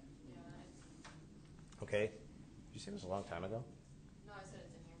bit. Okay. Did you say it was a long time ago? No, I said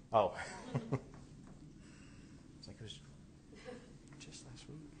it's in here. Oh. It's like it was just last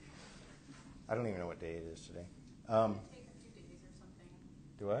week. I don't even know what day it is today. Take a few days or something.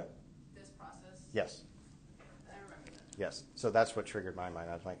 Do what? This process. Yes. I remember that. Yes. So that's what triggered my mind.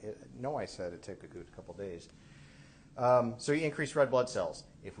 I was like, no, I said it took a good couple days. So you increase red blood cells.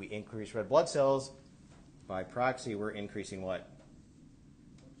 If we increase red blood cells, by proxy, we're increasing what?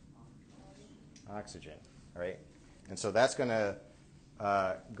 Oxygen, right? And so that's going to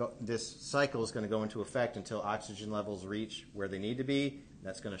this cycle is going to go into effect until oxygen levels reach where they need to be.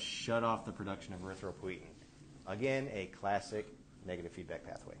 That's going to shut off the production of erythropoietin. Again, a classic negative feedback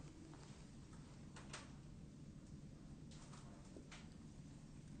pathway.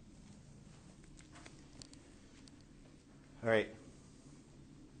 All right.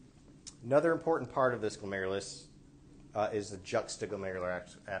 Another important part of this glomerulus is the juxtaglomerular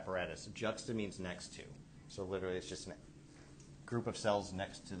apparatus. Juxta means next to. So literally it's just a group of cells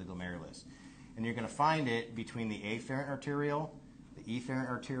next to the glomerulus. And you're going to find it between the afferent arteriole, the efferent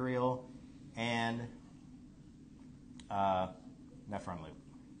arteriole, and nephron loop.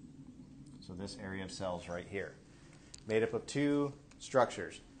 So this area of cells right here. Made up of two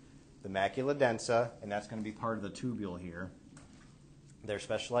structures. The macula densa, and that's going to be part of the tubule here. They're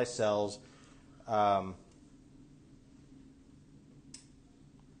specialized cells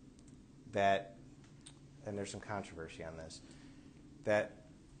that, and there's some controversy on this, that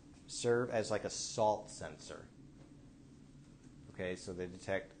serve as like a salt sensor. Okay, so they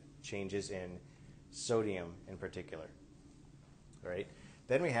detect changes in sodium in particular. Right?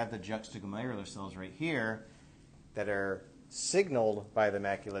 Then we have the juxtaglomerular cells right here that are signaled by the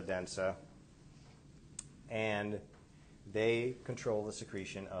macula densa, and they control the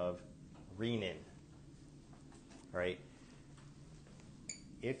secretion of renin. Right?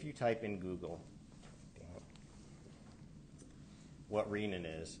 If you type in Google what renin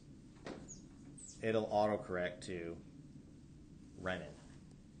is, it'll autocorrect to renin.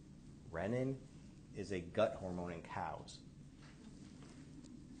 Renin is a gut hormone in cows.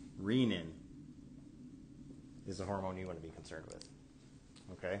 Renin is a hormone you want to be concerned with.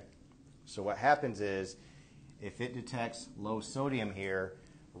 Okay? So what happens is, if it detects low sodium here,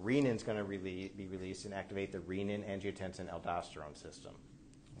 renin's going to be released and activate the renin-angiotensin-aldosterone system.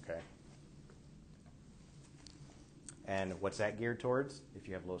 Okay? And what's that geared towards? If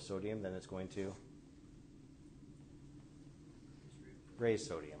you have low sodium, then it's going to raise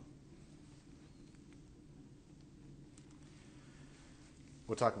sodium.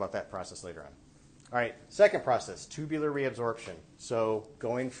 We'll talk about that process later on. All right, second process, tubular reabsorption. So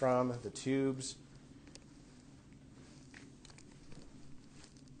going from the tubes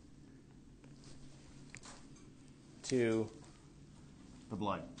to the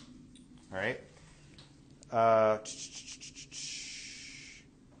blood. All right?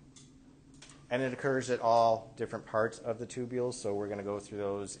 And it occurs at all different parts of the tubules, so we're going to go through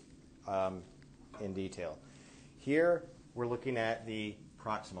those in detail. Here, we're looking at the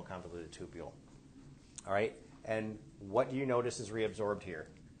proximal convoluted tubule. All right? And what do you notice is reabsorbed here?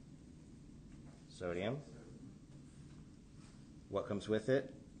 Sodium. What comes with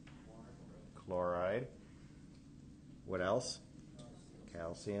it? Chloride. What else?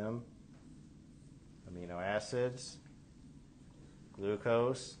 Calcium. Amino acids.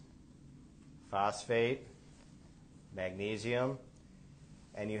 Glucose. Phosphate. Magnesium.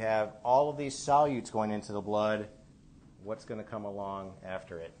 And you have all of these solutes going into the blood. What's going to come along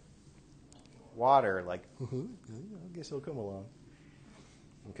after it? Water, like, I guess it'll come along.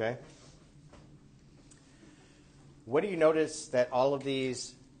 Okay? What do you notice that all of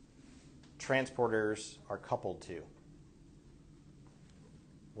these transporters are coupled to?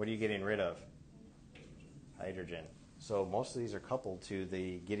 What are you getting rid of? Hydrogen. So most of these are coupled to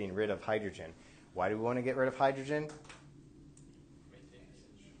the getting rid of hydrogen. Why do we want to get rid of hydrogen?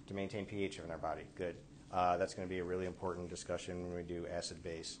 To maintain pH in our body. Good. That's going to be a really important discussion when we do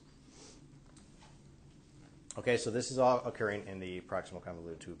acid-base. Okay, so this is all occurring in the proximal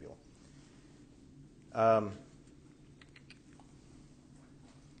convoluted tubule.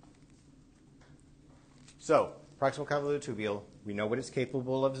 So, proximal convoluted tubule, we know what it's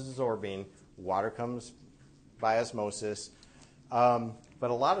capable of absorbing. Water comes by osmosis. But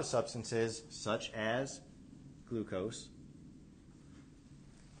a lot of substances, such as glucose,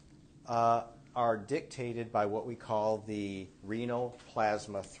 are dictated by what we call the renal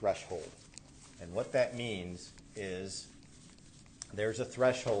plasma threshold. And what that means is there's a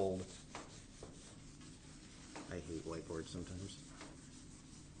threshold. I hate whiteboards sometimes.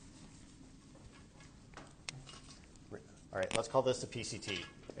 All right, let's call this a PCT.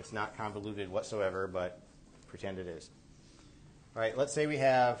 It's not convoluted whatsoever, but pretend it is. All right, let's say we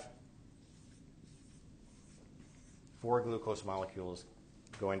have 4 glucose molecules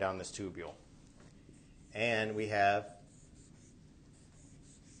going down this tubule. And we have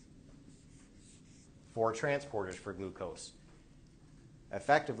 4 transporters for glucose.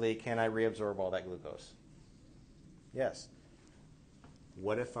 Effectively, can I reabsorb all that glucose? Yes.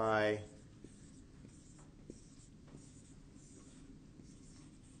 What if I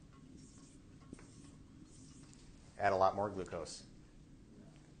add a lot more glucose?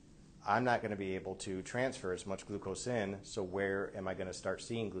 I'm not going to be able to transfer as much glucose in, so where am I going to start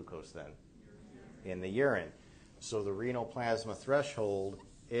seeing glucose then? In the urine. So the renal plasma threshold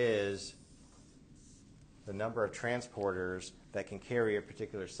is the number of transporters that can carry a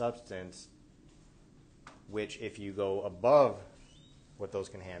particular substance, which if you go above what those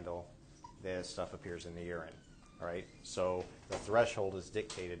can handle, this stuff appears in the urine. All right? So the threshold is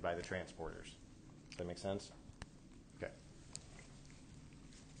dictated by the transporters. Does that make sense? Okay.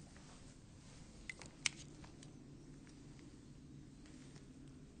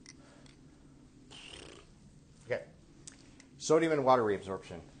 Okay. Sodium and water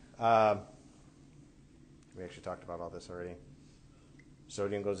reabsorption. We actually talked about all this already.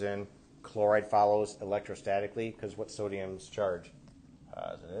 Sodium goes in, chloride follows electrostatically, because what's sodium's charge?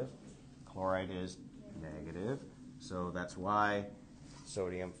 Positive. Chloride is negative. So that's why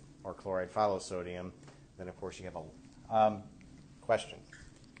sodium or chloride follows sodium. Then, of course, you have a question.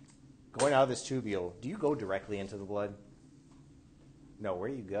 Going out of this tubule, do you go directly into the blood? No, where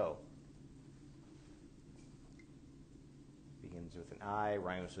do you go? Begins with an I,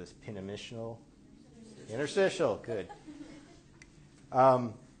 rhymes with pinamitional. Interstitial, good.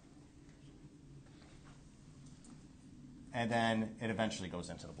 And then it eventually goes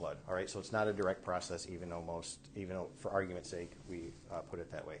into the blood. All right, so it's not a direct process, even though for argument's sake we put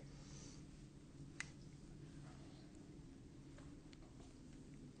it that way.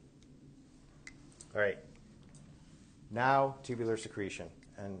 All right. Now tubular secretion,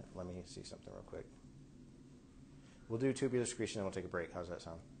 and let me see something real quick. We'll do tubular secretion, and we'll take a break. How's that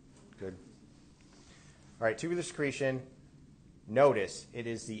sound? Good. All right, tubular secretion. Notice it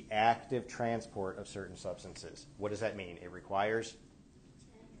is the active transport of certain substances. What does that mean? It requires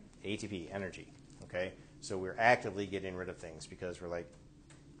ATP, energy. Okay, so we're actively getting rid of things because we're like,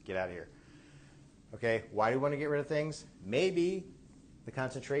 get out of here. Okay, why do we want to get rid of things? Maybe the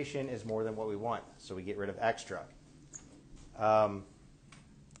concentration is more than what we want, so we get rid of extra.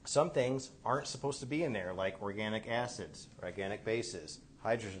 Some things aren't supposed to be in there, like organic acids, organic bases,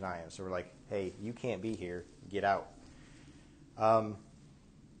 hydrogen ions. So we're like, hey, you can't be here, get out.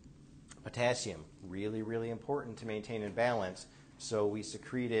 Potassium, really, really important to maintain in balance, so we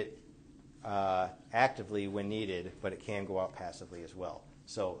secrete it actively when needed, but it can go out passively as well.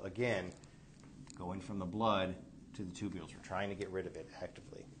 So again, going from the blood to the tubules, we're trying to get rid of it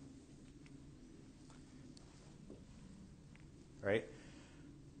actively. Right?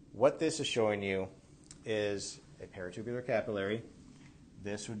 What this is showing you is a paratubular capillary.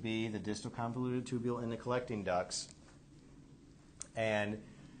 This would be the distal convoluted tubule in the collecting ducts. And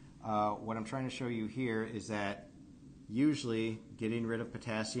what I'm trying to show you here is that usually getting rid of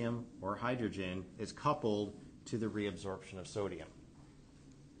potassium or hydrogen is coupled to the reabsorption of sodium.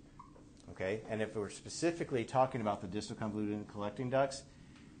 Okay? And if we're specifically talking about the distal convoluted collecting ducts,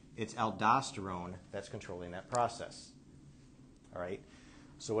 it's aldosterone that's controlling that process. All right?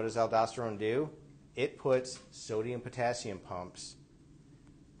 So what does aldosterone do? It puts sodium-potassium pumps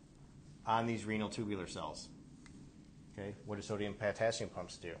on these renal tubular cells. Okay, what do sodium-potassium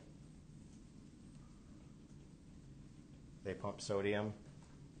pumps do? They pump sodium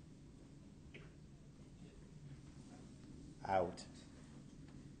out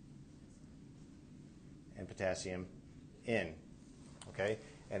and potassium in. Okay,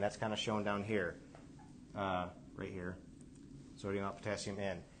 and that's kind of shown down here, right here. Sodium out, potassium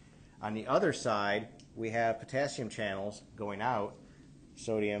in. On the other side, we have potassium channels going out,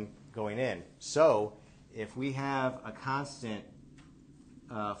 sodium going in. So if we have a constant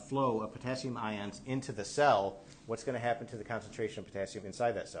flow of potassium ions into the cell, what's going to happen to the concentration of potassium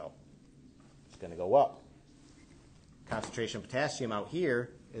inside that cell? It's going to go up. concentration of potassium out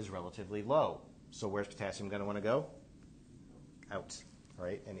here is relatively low. So where's potassium going to want to go? Out,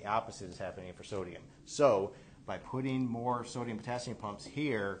 right? And the opposite is happening for sodium. So by putting more sodium-potassium pumps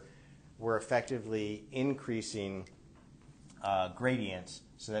here, we're effectively increasing gradients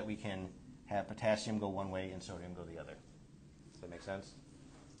so that we can have potassium go one way and sodium go the other. Does that make sense?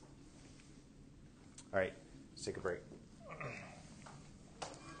 All right, let's take a break.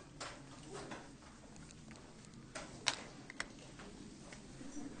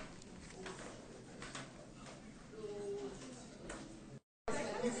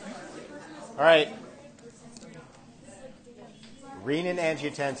 All right.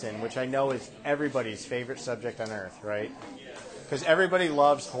 Renin-angiotensin, which I know is everybody's favorite subject on earth, right? Because everybody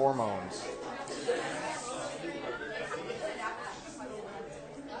loves hormones.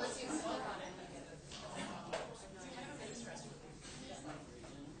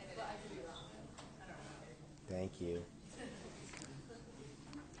 Thank you.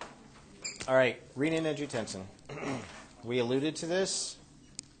 All right, renin-angiotensin. We alluded to this.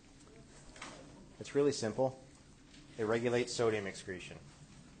 It's really simple. It regulates sodium excretion.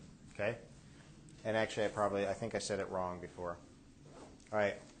 Okay? And actually, I think I said it wrong before. All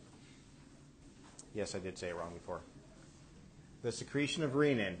right. Yes, I did say it wrong before. The secretion of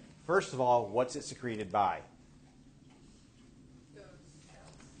renin. First of all, what's it secreted by?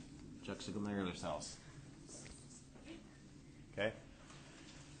 Juxtaglomerular cells. Okay?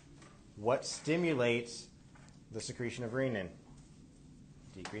 What stimulates the secretion of renin?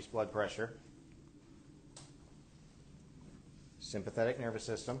 Decreased blood pressure, sympathetic nervous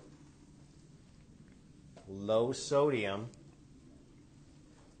system, low sodium,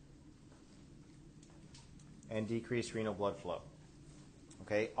 and decreased renal blood flow.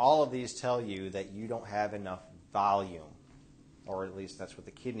 Okay? All of these tell you that you don't have enough volume, or at least that's what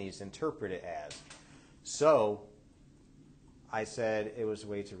the kidneys interpret it as. So, I said it was a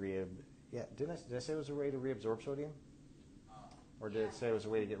way to did I say it was a way to reabsorb sodium? Or did it say it was a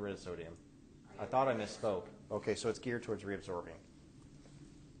way to get rid of sodium? I thought I misspoke. Okay, so it's geared towards reabsorbing.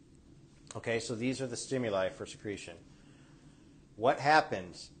 Okay, so these are the stimuli for secretion. What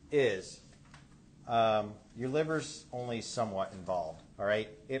happens is your liver's only somewhat involved, all right?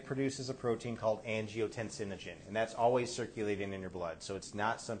 It produces a protein called angiotensinogen, and that's always circulating in your blood. So it's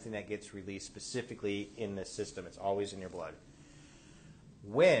not something that gets released specifically in this system. It's always in your blood.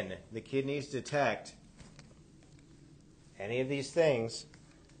 When the kidneys detect any of these things,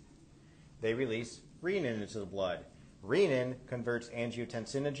 they release renin into the blood. Renin converts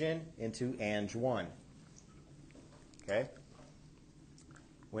angiotensinogen into Ang1. Okay?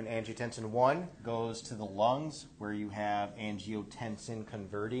 When angiotensin 1 goes to the lungs, where you have angiotensin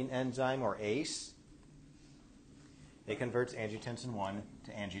converting enzyme, or ACE, it converts angiotensin 1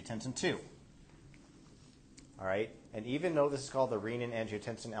 to angiotensin 2. All right? And even though this is called the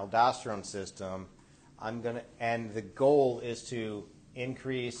renin-angiotensin-aldosterone system, and the goal is to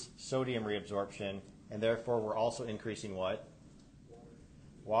increase sodium reabsorption, and therefore we're also increasing what?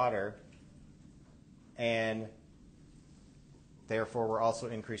 Water. And therefore we're also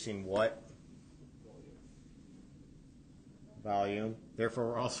increasing what? Volume. Therefore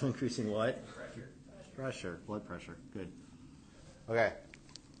we're also increasing what? Pressure. Blood pressure. Good. Okay.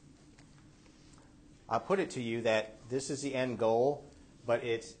 I'll put it to you that this is the end goal, but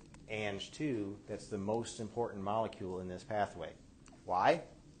it's Ang2 that's the most important molecule in this pathway. Why?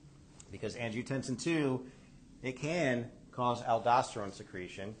 Because angiotensin 2, it can cause aldosterone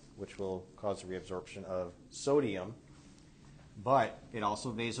secretion, which will cause the reabsorption of sodium, but it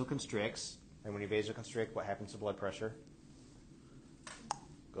also vasoconstricts. And when you vasoconstrict, what happens to blood pressure?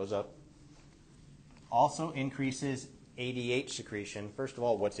 Goes up. Also increases ADH secretion. First of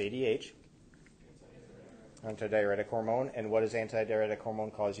all, what's ADH? Antidiuretic hormone. And what does antidiuretic hormone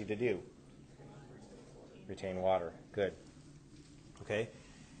cause you to do? Retain water. Good. Okay?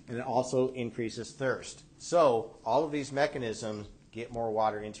 And it also increases thirst. So all of these mechanisms get more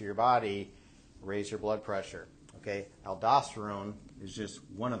water into your body, raise your blood pressure. Okay? Aldosterone is just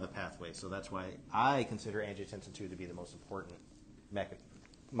one of the pathways. So that's why I consider angiotensin 2 to be the most important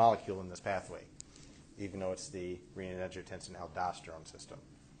molecule in this pathway, even though it's the renin-angiotensin-aldosterone system.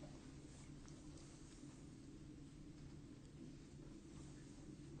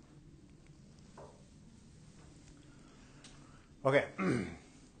 Okay.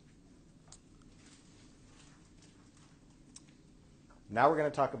 Now we're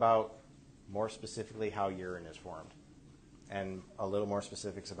going to talk about more specifically how urine is formed, and a little more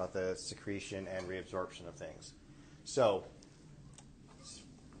specifics about the secretion and reabsorption of things. So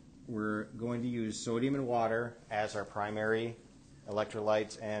we're going to use sodium and water as our primary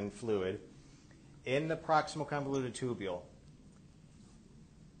electrolytes and fluid, in the proximal convoluted tubule,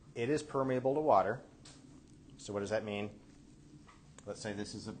 it is permeable to water. So what does that mean? Let's say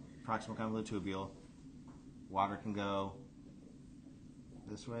this is a proximal convoluted tubule. Water can go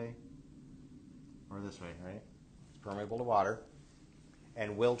this way or this way, right? It's permeable to water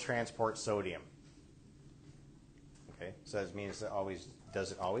and will transport sodium. Okay, so that means that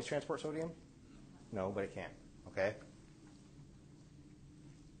does it always transport sodium? No, but it can. Okay.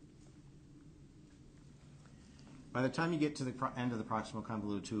 By the time you get to the end of the proximal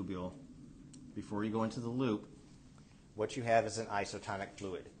convoluted tubule, before you go into the loop, what you have is an isotonic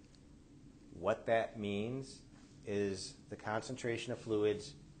fluid. What that means is the concentration of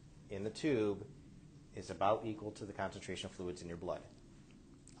fluids in the tube is about equal to the concentration of fluids in your blood.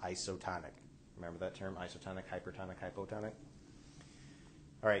 Isotonic. Remember that term? Isotonic, hypertonic, hypotonic?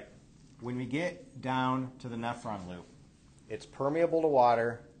 All right. When we get down to the nephron loop, it's permeable to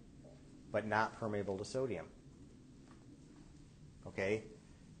water, but not permeable to sodium. Okay?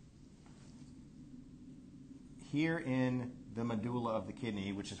 Here in the medulla of the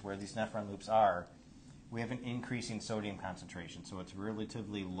kidney, which is where these nephron loops are, we have an increasing sodium concentration. So it's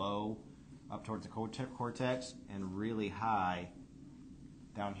relatively low up towards the cortex and really high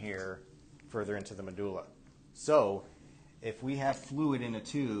down here further into the medulla. So if we have fluid in a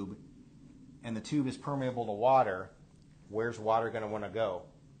tube and the tube is permeable to water, where's water going to want to go?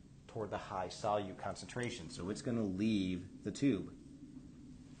 Toward the high solute concentration. So it's going to leave the tube.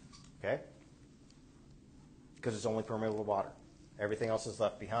 Okay? Because it's only permeable to water. Everything else is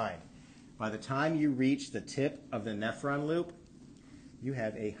left behind. By the time you reach the tip of the nephron loop, you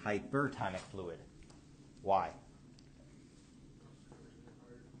have a hypertonic fluid. Why?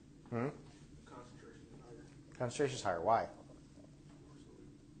 Concentration is higher. Why?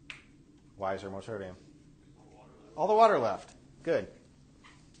 Why is there more sodium? All the water left. Good.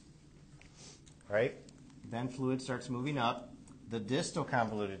 Right? Then fluid starts moving up. The distal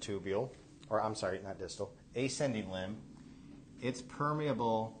convoluted tubule, or I'm sorry, not distal, ascending limb, it's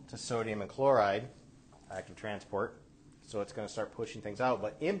permeable to sodium and chloride, active transport, so it's going to start pushing things out,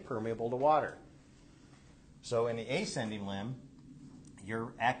 but impermeable to water. So in the ascending limb,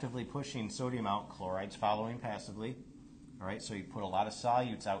 you're actively pushing sodium out, chloride's following passively. All right, so you put a lot of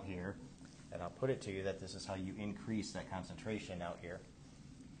solutes out here, and I'll put it to you that this is how you increase that concentration out here.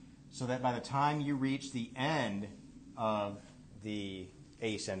 So that by the time you reach the end of the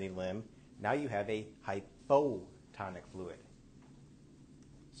ascending limb, now you have a hypotonic fluid.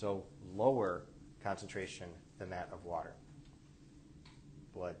 So lower concentration than that of water.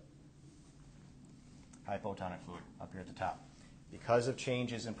 Blood. Hypotonic fluid up here at the top. Because of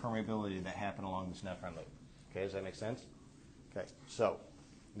changes in permeability that happen along this nephron loop. Okay, does that make sense? Okay, so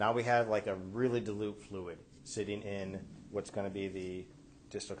now we have like a really dilute fluid sitting in what's going to be the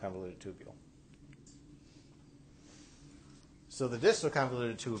distal convoluted tubule. So the distal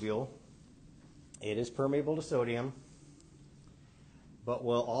convoluted tubule, it is permeable to sodium, but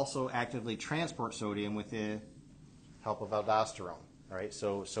will also actively transport sodium with the help of aldosterone. All right,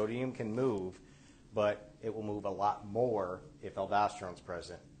 so sodium can move, but it will move a lot more if aldosterone is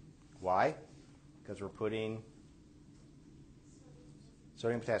present. Why? Because we're putting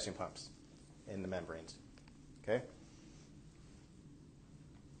sodium-potassium pumps in the membranes. Okay?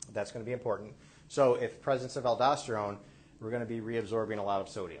 That's going to be important. So if presence of aldosterone, we're going to be reabsorbing a lot of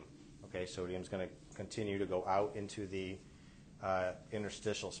sodium. Okay, sodium is going to continue to go out into the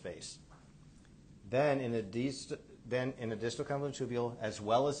interstitial space. Then in a distal convoluted tubule, as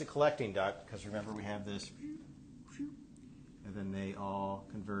well as the collecting duct, because remember we have this, and then they all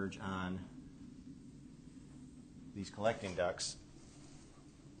converge on these collecting ducts.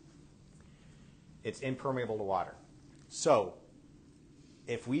 It's impermeable to water. So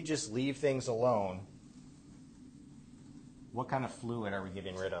if we just leave things alone, what kind of fluid are we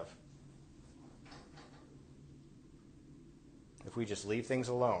getting rid of? If we just leave things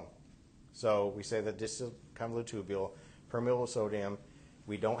alone. So we say the distal convoluted tubule, permeable to sodium,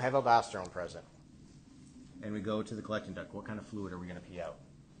 we don't have aldosterone present. And we go to the collecting duct. What kind of fluid are we going to pee out?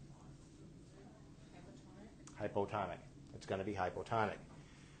 Hypotonic. It's going to be hypotonic.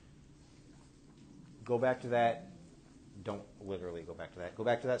 Go back to that. Don't literally go back to that. Go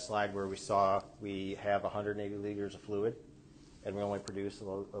back to that slide where we saw we have 180 liters of fluid and we only produce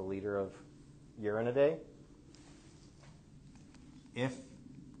a liter of urine a day. If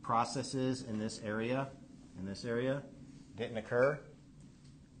processes in this area didn't occur,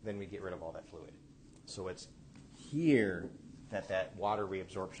 then we get rid of all that fluid. So it's here that water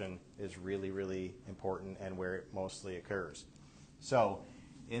reabsorption is really, really important and where it mostly occurs. So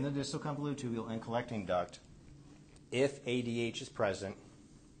in the distal convoluted tubule and collecting duct, if ADH is present,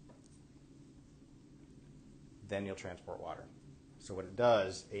 then you'll transport water. So what it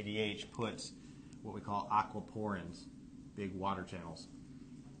does, ADH puts what we call aquaporins, big water channels,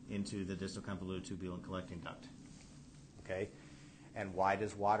 into the distal convoluted tubule and collecting duct. Okay? And why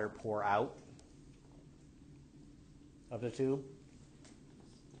does water pour out of the tube?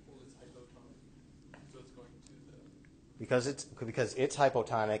 Well, it's hypotonic, so it's going to the. Because it's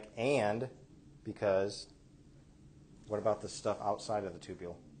hypotonic, and because what about the stuff outside of the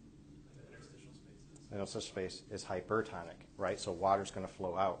tubule? The interstitial spaces. The interstitial space is hypertonic, right? So water's going to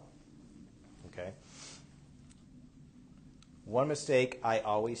flow out. Okay. One mistake I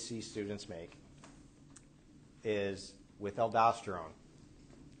always see students make is with aldosterone.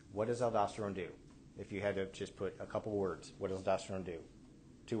 What does aldosterone do? If you had to just put a couple words, what does aldosterone do?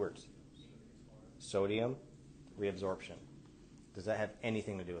 2 words. Sodium reabsorption. Does that have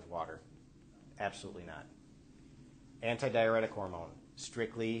anything to do with water? Absolutely not. Antidiuretic hormone,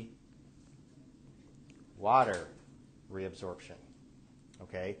 strictly water reabsorption.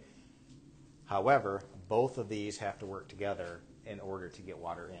 Okay? However, both of these have to work together in order to get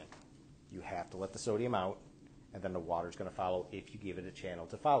water in. You have to let the sodium out, and then the water's going to follow if you give it a channel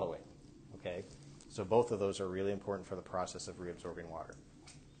to follow it. Okay? So both of those are really important for the process of reabsorbing water.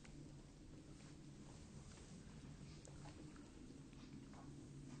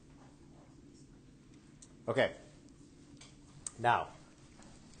 Okay. Now,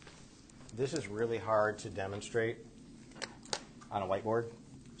 this is really hard to demonstrate on a whiteboard.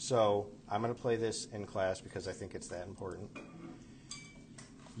 So I'm going to play this in class because I think it's that important.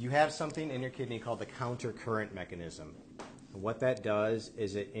 You have something in your kidney called the countercurrent mechanism. And what that does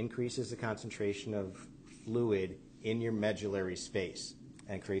is it increases the concentration of fluid in your medullary space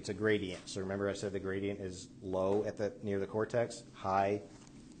and creates a gradient. So remember I said the gradient is low at near the cortex, high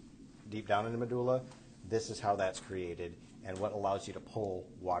deep down in the medulla. This is how that's created and what allows you to pull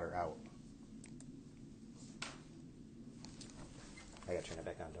water out. I got to turn it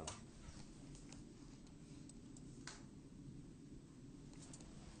back on, don't I?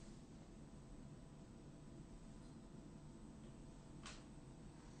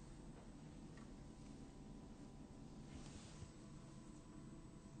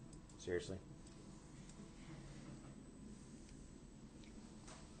 Seriously?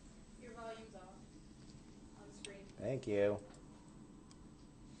 Your volume's off on the screen. Thank you.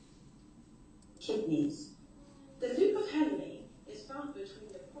 Kidneys. The loop of Henle is found between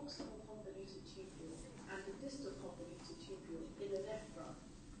the proximal convoluted tubule and the distal convoluted tubule in the nephron.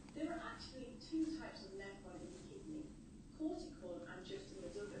 There are actually 2 types of nephron in the kidney, cortical and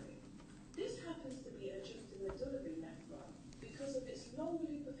juxtamedullary. This happens to be a juxtamedullary nephron because of its long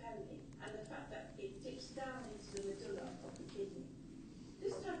loop of Henle and the fact that it dips down into the medulla of the kidney.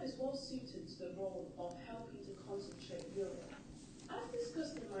 This type is well suited to the role of helping to concentrate urine. As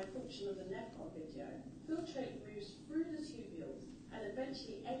discussed in my function of the nephron video, filtrate moves through the tubules and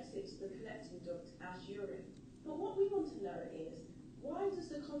eventually exits the collecting duct as urine. But what we want to know is, why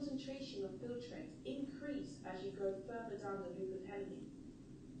does the concentration of filtrate increase as you go further down the loop of Henle?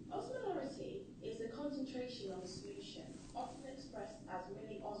 Osmolarity is the concentration of a solution, often expressed as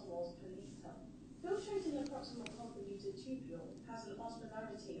milliosmoles per litre. Filtrate in the proximal convoluted tubule has an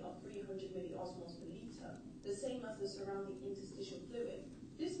osmolarity of 300 milliosmoles per litre, the same as the surrounding interstitial fluid.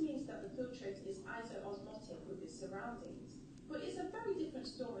 This means that the filtrate is isoosmotic with its surroundings, but it's a very different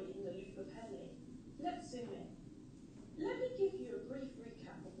story in the loop of Henle. Let's zoom in. Let me give you a brief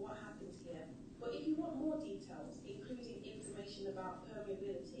recap of what happens here, but if you want more details, including information about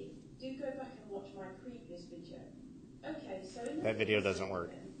permeability, do go back and watch my previous video. Okay, so in That video doesn't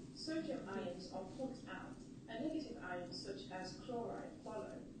work. Sodium ions are pumped out, and negative ions such as chloride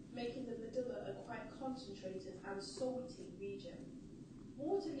follow, making the medulla a quite concentrated and salty region.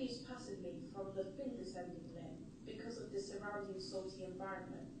 Water leaves passively from the thin descending limb because of the surrounding salty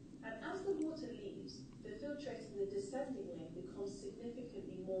environment, and as the water leaves, the filtrate in the descending limb becomes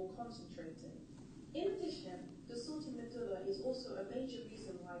significantly more concentrated. In addition, the salty medulla is also a major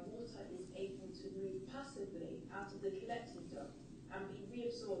reason why water is able to move passively out of the collecting duct and be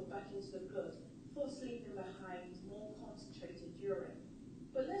reabsorbed back into the blood, thus leaving behind more concentrated urine.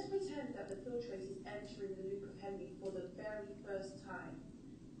 But let's pretend that the filtrate is entering the loop of Henle for the very first time.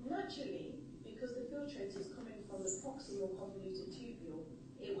 Naturally, because the filtrate is coming from the proximal convoluted tubule,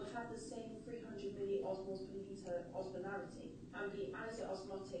 it will have the same 300 milliosmoles per litre osmolarity and be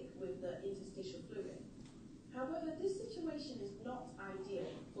isoosmotic with the interstitial fluid. However, this situation is not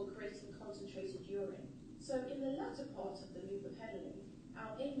ideal for creating concentrated urine. So in the latter part of the loop of Henle,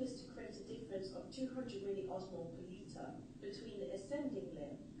 our aim is to create a difference of 200 milliosmoles per litre between the ascending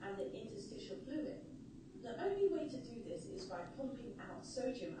limb and the interstitial fluid. The only way to do this is by pumping out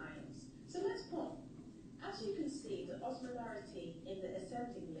sodium ions. So let's pump. As as you can see, the osmolarity in the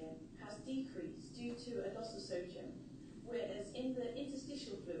ascending limb has decreased due to a loss of sodium, whereas in the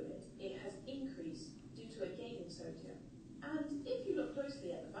interstitial fluid, it has increased due to a gain in sodium. And if you look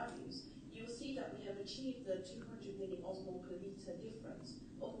closely at the values, you'll see that we have achieved the 200 milliosmol per litre difference,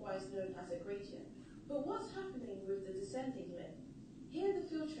 otherwise known as a gradient. But what's happening with the descending limb? Here the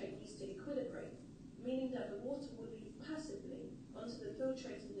filtrate needs to equilibrate, meaning that the water will leave passively until the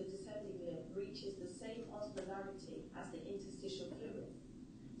filtrate in the descending limb reaches the same osmolarity as the interstitial fluid.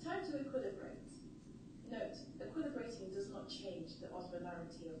 Time to equilibrate. Note, equilibrating does not change the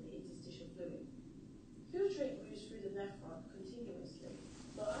osmolarity of the interstitial fluid. Filtrate moves through the nephron continuously,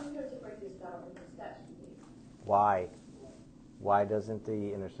 but I'm going to break this down into steps for you. Why? Why doesn't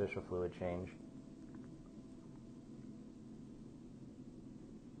the interstitial fluid change?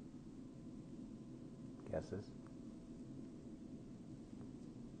 Guesses?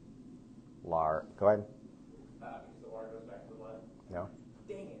 Go ahead. Because the water goes back to the blood. No.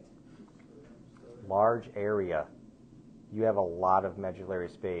 Dang it. Large area. You have a lot of medullary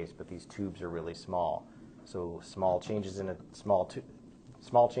space, but these tubes are really small. So small changes in a small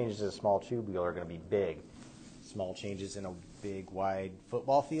tubule are going to be big. Small changes in a big, wide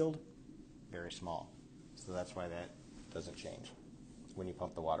football field, very small. So that's why that doesn't change when you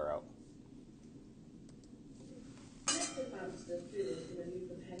pump the water out. Let's advance the fluid in a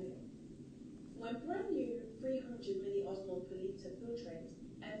loop of Henry. When brand new 300 milliosmol per litre filtrate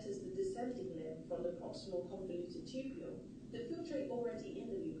enters the descending limb from the proximal convoluted tubule, the filtrate already in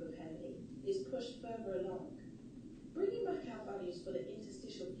the loop of Henry is pushed further along. Bringing back our values for the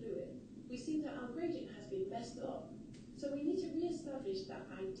interstitial fluid, we see that our gradient has been messed up. So we need to re-establish that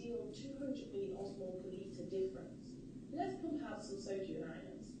ideal 200 milliosmol per litre difference. Let's pump out some sodium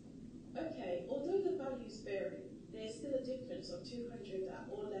ions. Okay, although the values vary, there is still a difference of 200 at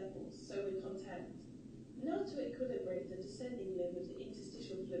all levels, so we're content. Now to equilibrate the descending limb with the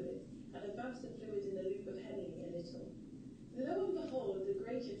interstitial fluid and advance the fluid in the loop of Henle a little. Lo and behold, the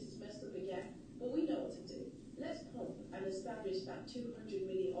gradient is messed up again, but we know what to do. Let's pump and establish that 200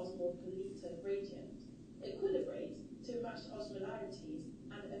 milliosmol per litre gradient. Equilibrate to match osmolarities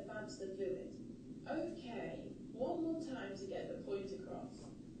and advance the fluid. Okay, one more time to get the point across.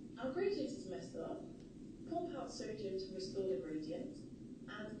 Our gradient is messed up. Pump out sodium to restore the gradient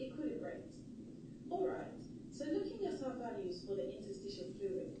and equilibrate. Alright, so looking at our values for the interstitial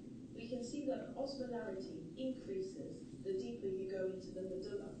fluid, we can see that the osmolarity increases the deeper you go into the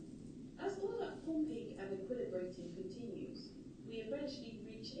medulla. As all that pumping and equilibrating continues, we eventually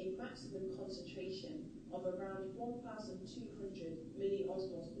reach a maximum concentration of around 1,200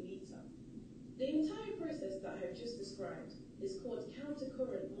 milliosmols per litre. The entire process that I have just described is called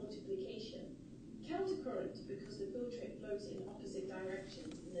countercurrent multiplication. Countercurrent because the filtrate flows in opposite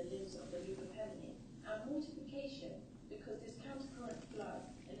directions in the limbs of the loop of Henle, and multiplication because this countercurrent flow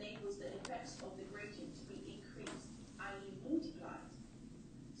enables the effects of the gradient to be increased, i.e. multiplied.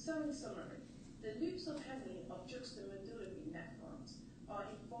 So in summary, the loops of Henle of juxtamedullary nephrons are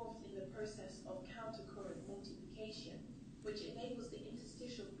involved in the process of countercurrent multiplication, which enables the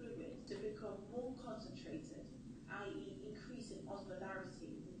interstitial fluid to become more concentrated, i.e. increase in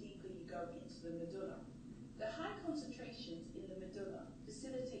osmolarity the deeper you go into the medulla. The high concentrations in the medulla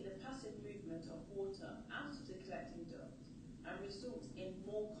facilitate the passive movement of water out of the collecting duct and result in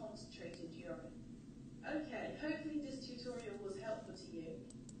more concentrated urine. Okay, hopefully this tutorial was helpful to you.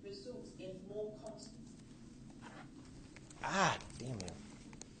 Results in more Damn you.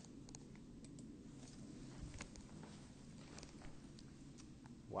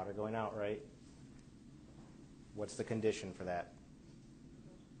 Water going out, right? What's the condition for that?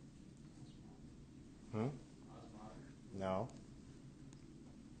 No.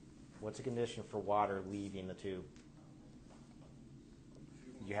 What's the condition for water leaving the tube?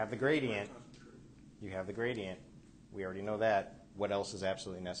 You have the gradient. You have the gradient. We already know that. What else is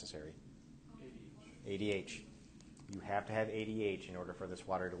absolutely necessary? ADH. You have to have ADH in order for this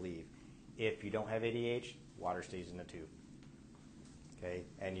water to leave. If you don't have ADH, water stays in the tube. Okay?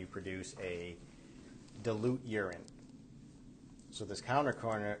 And you produce a dilute urine. So this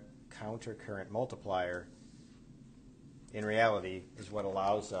countercurrent multiplier, in reality, is what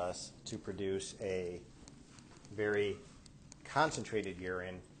allows us to produce a very concentrated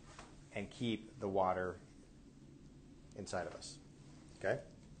urine and keep the water inside of us. Okay?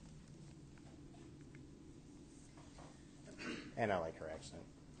 And I like her accent.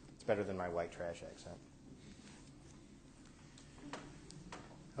 It's better than my white trash accent.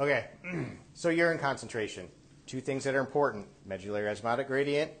 Okay, so urine concentration. Two things that are important. Medullary osmotic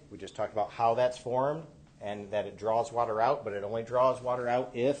gradient. We just talked about how that's formed and that it draws water out, but it only draws water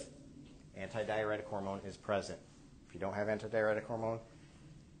out if Antidiuretic hormone is present. If you don't have antidiuretic hormone,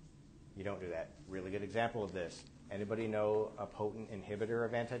 you don't do that. Really good example of this. Anybody know a potent inhibitor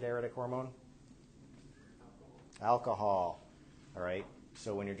of antidiuretic hormone? Alcohol. All right.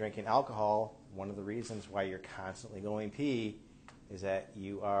 So when you're drinking alcohol, one of the reasons why you're constantly going pee is that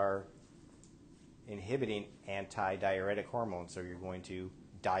you are inhibiting antidiuretic hormone. So you're going to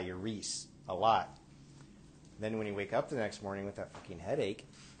diurese a lot. Then when you wake up the next morning with that fucking headache,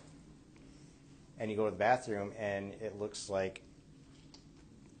 and you go to the bathroom and it looks like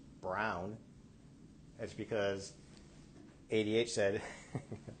brown, it's because ADH said,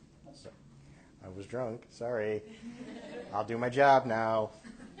 I was drunk, sorry, I'll do my job now,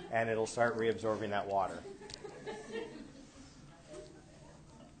 and it'll start reabsorbing that water.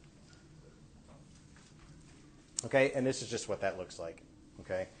 Okay, and this is just what that looks like.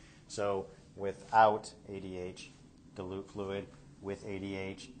 Okay, so without ADH, dilute fluid, with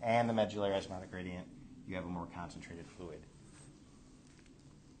ADH and the medullary osmotic gradient, you have a more concentrated fluid.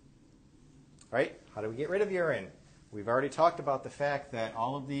 All right, how do we get rid of urine? We've already talked about the fact that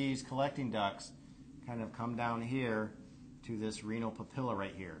all of these collecting ducts kind of come down here to this renal papilla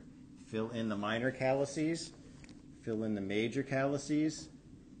right here. Fill in the minor calyces, fill in the major calyces,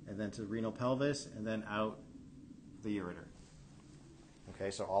 and then to the renal pelvis, and then out the ureter. Okay,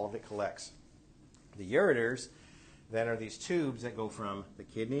 so all of it collects. The ureters then are these tubes that go from the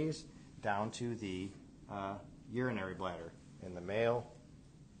kidneys down to the urinary bladder in the male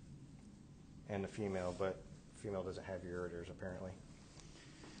and the female, but female doesn't have ureters apparently.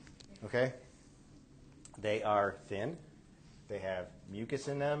 Okay? They are thin. They have mucus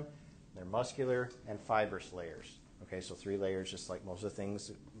in them. They're muscular and fibrous layers. Okay, so 3 layers, just like most of the things,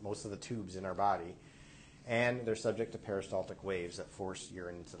 most of the tubes in our body. And they're subject to peristaltic waves that force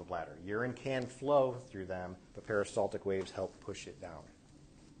urine into the bladder. Urine can flow through them, but peristaltic waves help push it down.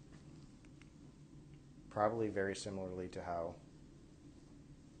 Probably very similarly to how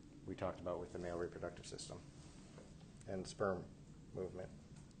we talked about with the male reproductive system and sperm movement.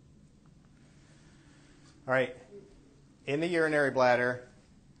 All right. In the urinary bladder,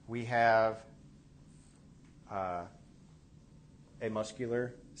 we have a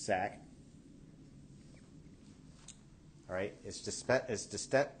muscular sac. All right, it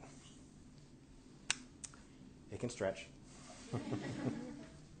can stretch.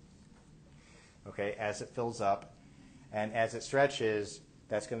 Okay, as it fills up, and as it stretches,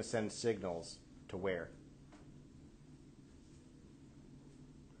 that's going to send signals to where?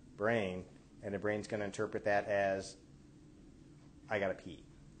 Brain, and the brain's going to interpret that as, I gotta pee.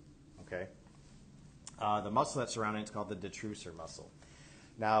 Okay. The muscle that's surrounding it's called the detrusor muscle.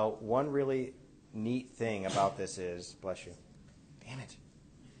 Now, one really neat thing about this is, bless you, damn it,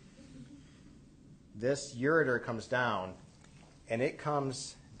 this ureter comes down, and it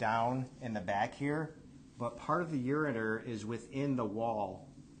comes down in the back here, but part of the ureter is within the wall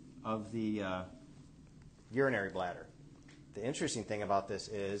of the urinary bladder. The interesting thing about this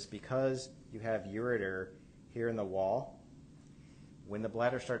is because you have ureter here in the wall, when the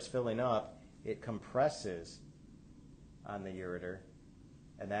bladder starts filling up, it compresses on the ureter,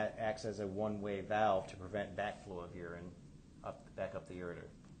 and that acts as a one-way valve to prevent backflow of urine back up the ureter.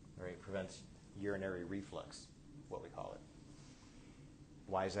 Right? It prevents urinary reflux, what we call it.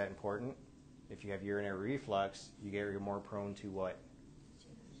 Why is that important? If you have urinary reflux, you're more prone to what?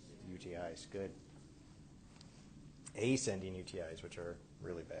 UTIs. Good. Ascending UTIs, which are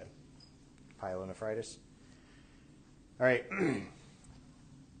really bad. Pyelonephritis. All right.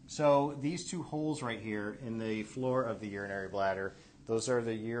 So these 2 holes right here in the floor of the urinary bladder, those are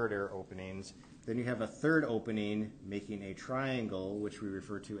the ureter openings. Then you have a third opening making a triangle, which we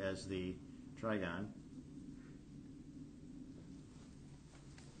refer to as the trigon.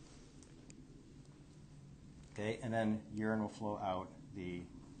 Okay, and then urine will flow out the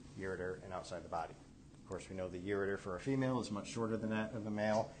ureter and outside the body. Of course, we know the ureter for a female is much shorter than that of a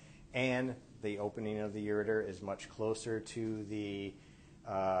male, and the opening of the ureter is much closer to the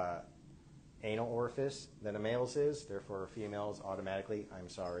anal orifice than a male's is. Therefore, females automatically,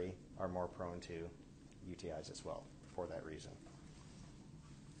 are more prone to UTIs as well for that reason.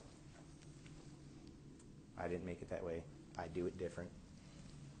 I didn't make it that way. I do it different.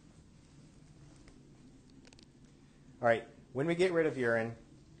 All right, when we get rid of urine,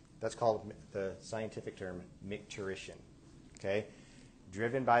 that's called the scientific term micturition, okay?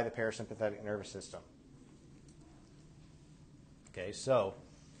 Driven by the parasympathetic nervous system. Okay, so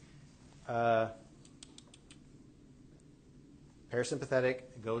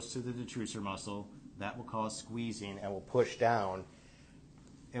parasympathetic goes to the detrusor muscle. That will cause squeezing and will push down.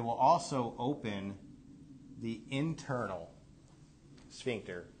 It will also open the internal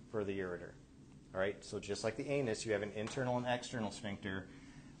sphincter for the ureter. All right, so just like the anus, you have an internal and external sphincter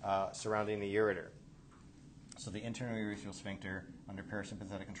surrounding the ureter. So the internal urethral sphincter under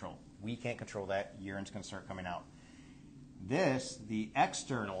parasympathetic control. We can't control that. Urine's going to start coming out. This, the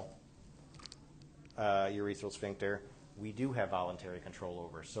external urethral sphincter, we do have voluntary control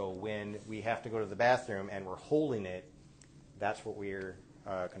over. So when we have to go to the bathroom and we're holding it, that's what we're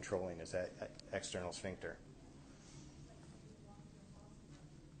controlling, is that external sphincter.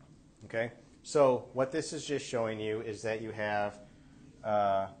 Okay? So what this is just showing you is that you have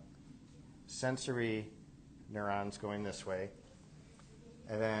sensory neurons going this way,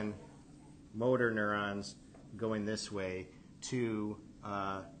 and then motor neurons going this way to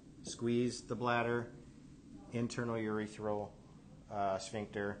squeeze the bladder, internal urethral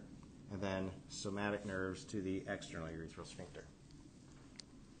sphincter, and then somatic nerves to the external urethral sphincter.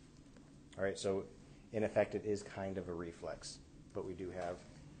 All right, so in effect it is kind of a reflex, but we do have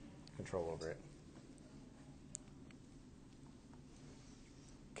control over it.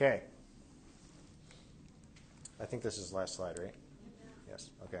 Okay. I think this is the last slide, right? Yes,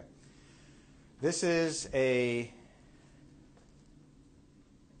 okay. This is a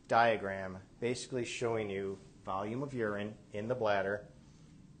diagram basically showing you volume of urine in the bladder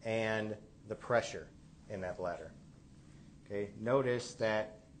and the pressure in that bladder. Okay, notice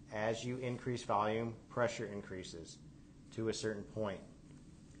that as you increase volume, pressure increases to a certain point.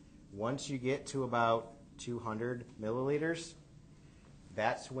 Once you get to about 200 milliliters,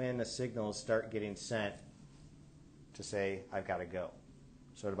 that's when the signals start getting sent to say, I've got to go.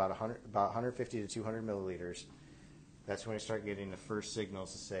 So at about 150 to 200 milliliters, that's when you start getting the first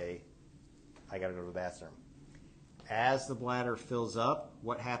signals to say, I got to go to the bathroom. As the bladder fills up,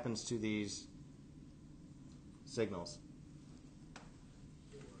 what happens to these signals?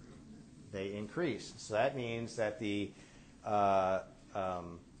 They increase. So that means that the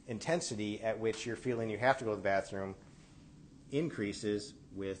intensity at which you're feeling you have to go to the bathroom increases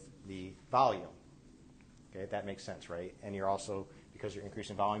with the volume. Okay, that makes sense, right? And you're also, because you're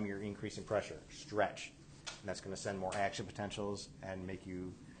increasing volume, you're increasing pressure, stretch. And that's going to send more action potentials and make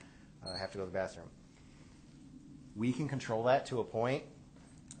you have to go to the bathroom. We can control that to a point,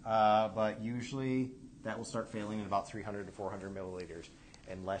 but usually that will start failing in about 300 to 400 milliliters.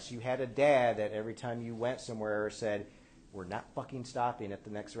 Unless you had a dad that every time you went somewhere said, we're not fucking stopping at the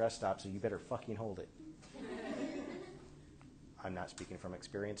next rest stop, so you better fucking hold it. I'm not speaking from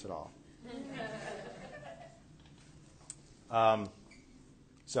experience at all.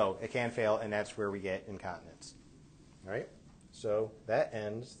 So it can fail, and that's where we get incontinence. All right? So that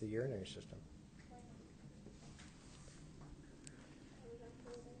ends the urinary system.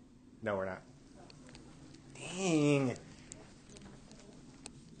 No, we're not. Dang.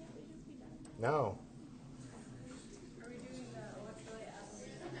 No.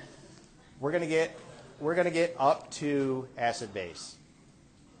 We're gonna get up to acid base.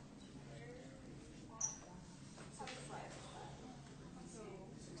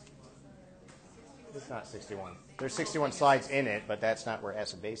 It's not 61. There's 61 slides in it, but that's not where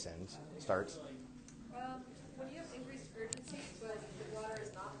acid base starts. When you have increased urgency, but the water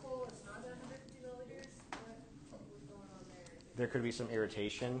is not full, it's not 150 milliliters, what's going on there? There could be some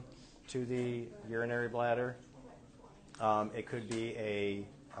irritation to the urinary bladder. It could be a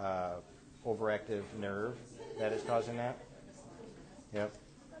overactive nerve that is causing that. Yep.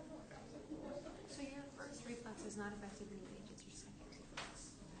 So your first reflex is not affected when you age, it's your second reflex.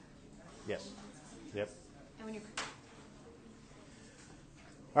 Yes. Yep. And when you're...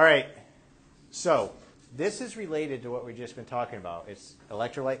 All right. So this is related to what we've just been talking about. It's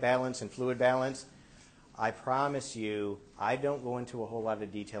electrolyte balance and fluid balance. I promise you, I don't go into a whole lot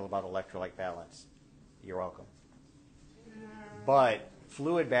of detail about electrolyte balance. You're welcome. But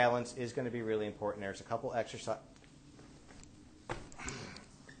fluid balance is going to be really important. There's a couple exercises.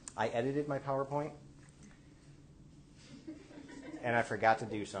 I edited my PowerPoint, and I forgot to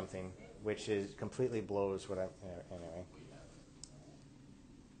do something, which is completely blows what I'm... Anyway.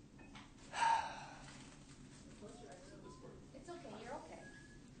 It's okay, you're okay.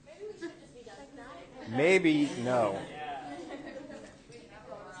 Maybe we should just be done tonight. Maybe, no. Did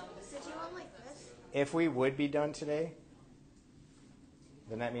you want like this? If we would be done today,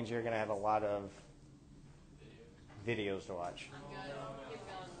 then that means you're going to have a lot of videos to watch.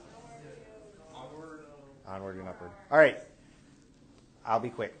 Onward and upward. All right. I'll be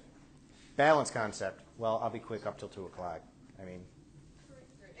quick. Balance concept. Well, I'll be quick up till 2 o'clock. I mean...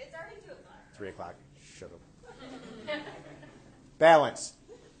 It's already 2 o'clock. 3 o'clock. Shut up. Balance.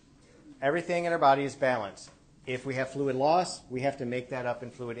 Everything in our body is balance. If we have fluid loss, we have to make that up in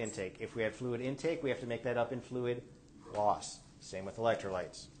fluid intake. If we have fluid intake, we have to make that up in fluid loss. Same with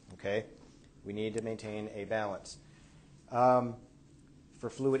electrolytes. Okay? We need to maintain a balance. For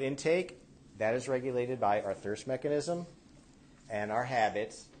fluid intake, that is regulated by our thirst mechanism and our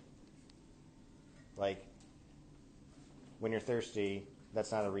habits. Like, when you're thirsty,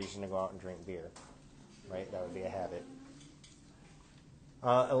 that's not a reason to go out and drink beer, right? That would be a habit.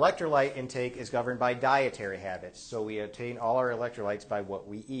 Electrolyte intake is governed by dietary habits. So we obtain all our electrolytes by what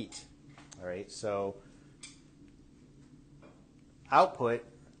we eat. All right, so output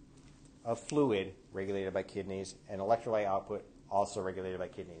of fluid regulated by kidneys, and electrolyte output also regulated by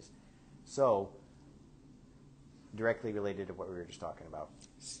kidneys. So directly related to what we were just talking about,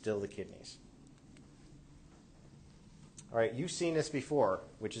 still the kidneys. All right, you've seen this before,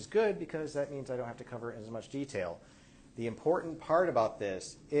 which is good because that means I don't have to cover it in as much detail. The important part about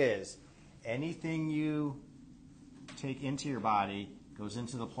this is anything you take into your body goes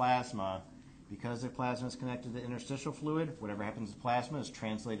into the plasma. Because the plasma is connected to interstitial fluid, whatever happens to the plasma is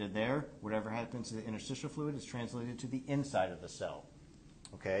translated there. Whatever happens to the interstitial fluid is translated to the inside of the cell.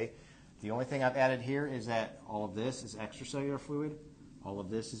 Okay? The only thing I've added here is that all of this is extracellular fluid. All of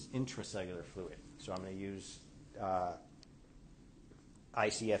this is intracellular fluid. So I'm going to use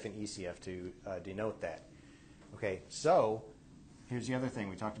ICF and ECF to denote that. Okay, so here's the other thing.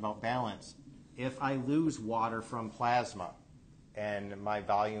 We talked about balance. If I lose water from plasma and my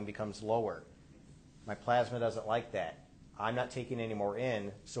volume becomes lower, my plasma doesn't like that. I'm not taking any more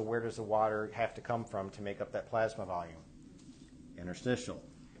in, so where does the water have to come from to make up that plasma volume? Interstitial.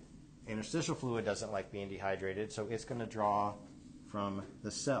 Interstitial fluid doesn't like being dehydrated, so it's going to draw from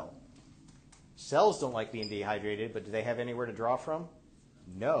the cell. Cells don't like being dehydrated, but do they have anywhere to draw from?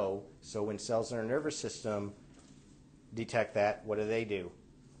 No. So when cells in our nervous system detect that, what do?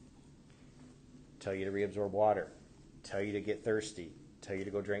 Tell you to reabsorb water. Tell you to get thirsty. Tell you to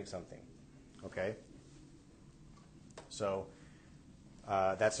go drink something. Okay? So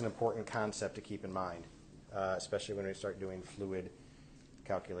that's an important concept to keep in mind, especially when we start doing fluid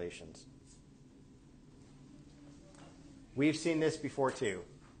calculations. We've seen this before too.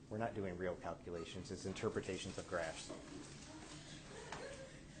 We're not doing real calculations. It's interpretations of graphs.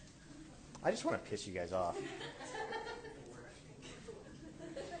 I just want to piss you guys off.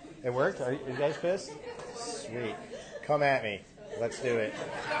 It worked? Are you guys pissed? Sweet. Come at me. Let's do it.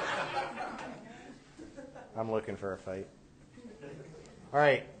 I'm looking for a fight. All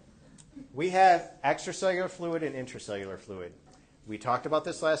right. We have extracellular fluid and intracellular fluid. We talked about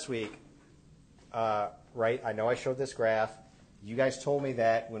this last week, right? I know I showed this graph. You guys told me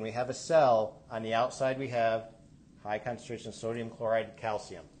that when we have a cell, on the outside we have high concentration of sodium chloride,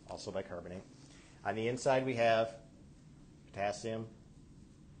 calcium, also bicarbonate. On the inside we have potassium,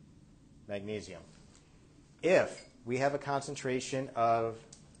 magnesium. If we have a high concentration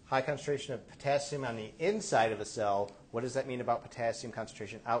of potassium on the inside of a cell, what does that mean about potassium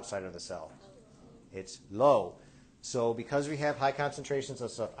concentration outside of the cell? It's low. So because we have high concentrations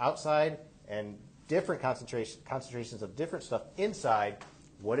of stuff outside and different concentrations of different stuff inside,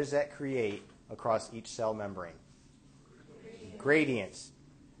 what does that create across each cell membrane? Gradients.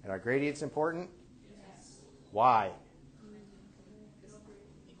 And are gradients important? Yes. Why?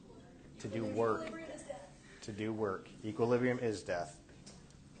 To do work. To do work. Equilibrium is death.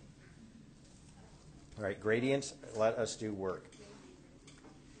 All right, gradients let us do work.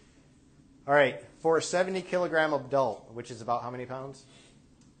 All right, for a 70 kilogram adult, which is about how many pounds?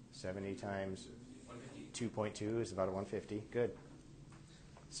 70 times 2.2 is about a 150. Good.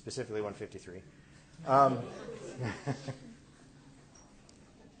 Specifically 153.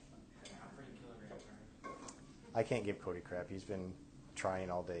 I can't give Cody crap. He's been trying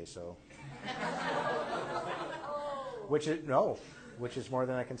all day, so. Which is more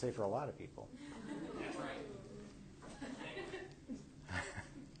than I can say for a lot of people.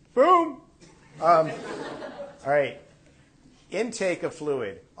 Boom! All right. Intake of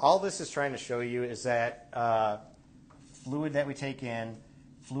fluid. All this is trying to show you is that fluid that we take in,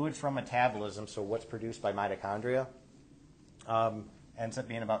 fluid from metabolism, so what's produced by mitochondria, ends up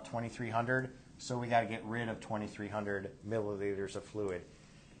being about 2,300. So we got to get rid of 2,300 milliliters of fluid.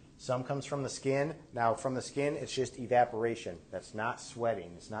 Some comes from the skin. Now, from the skin, it's just evaporation. That's not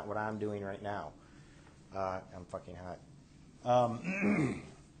sweating. It's not what I'm doing right now. I'm fucking hot.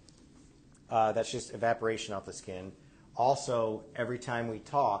 That's just evaporation off the skin. Also, every time we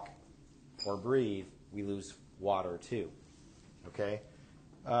talk or breathe, we lose water too. Okay?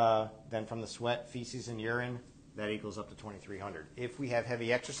 Then from the sweat, feces, and urine, that equals up to 2,300. If we have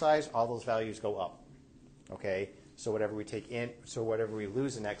heavy exercise, all those values go up. Okay? So whatever we take in, so whatever we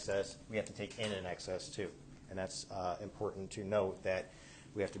lose in excess, we have to take in excess too. And that's important to note that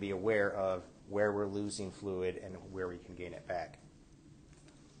we have to be aware of where we're losing fluid and where we can gain it back.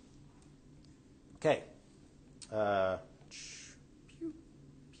 Okay.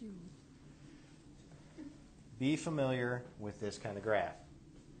 Be familiar with this kind of graph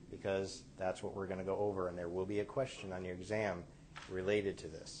because that's what we're going to go over, and there will be a question on your exam related to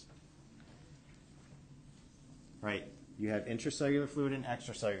this. Right. You have intracellular fluid and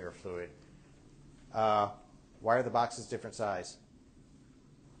extracellular fluid. Why are the boxes different size?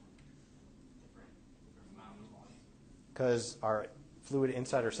 Because our fluid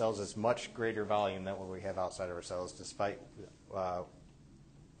inside our cells is much greater volume than what we have outside of our cells, despite,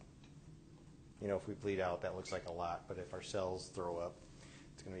 if we bleed out, that looks like a lot, but if our cells throw up,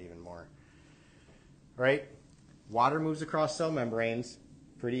 it's going to be even more. Right? Water moves across cell membranes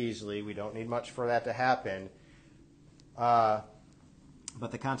pretty easily. We don't need much for that to happen.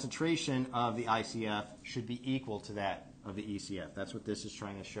 But the concentration of the ICF should be equal to that of the ECF. That's what this is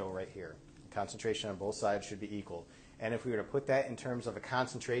trying to show right here. The concentration on both sides should be equal. And if we were to put that in terms of a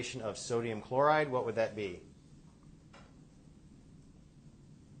concentration of sodium chloride, what would that be?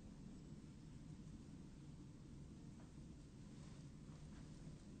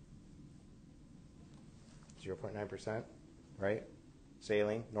 .9%, right?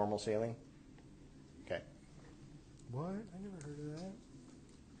 Saline, normal saline. Okay. What? I never heard of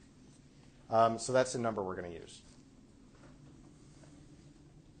that. So that's the number we're going to use.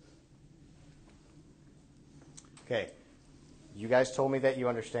 Okay. You guys told me that you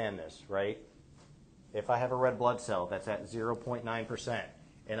understand this, right? If I have a red blood cell that's at 0.9%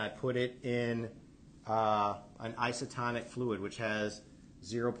 and I put it in an isotonic fluid which has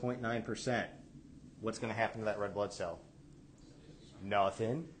 0.9%, what's going to happen to that red blood cell?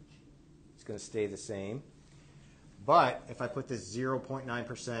 Nothing. It's going to stay the same. But if I put this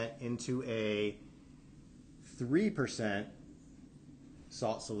 0.9% into a 3%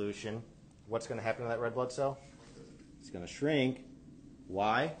 salt solution, what's going to happen to that red blood cell? It's going to shrink.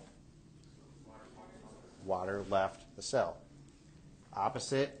 Why? Water left the cell.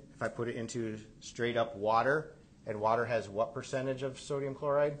 Opposite, if I put it into straight up water, and water has what percentage of sodium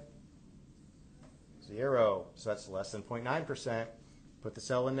chloride? 0. So that's less than 0.9%. Put the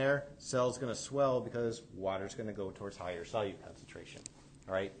cell in there, cell's going to swell because water's going to go towards higher solute concentration.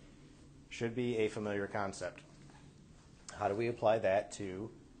 All right? Should be a familiar concept. How do we apply that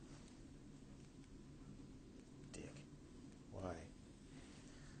to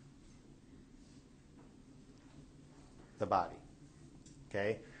the body?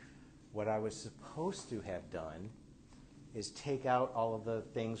 Okay? What I was supposed to have done is take out all of the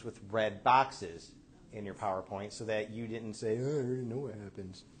things with red boxes in your PowerPoint so that you didn't say, oh, I already know what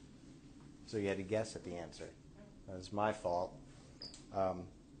happens. So you had to guess at the answer. That was my fault. I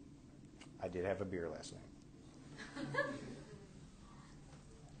did have a beer last night.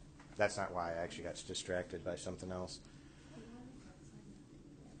 That's not why. I actually got distracted by something else.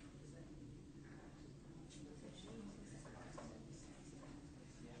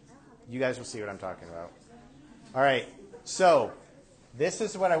 You guys will see what I'm talking about. All right. So this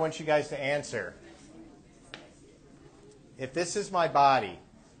is what I want you guys to answer. If this is my body,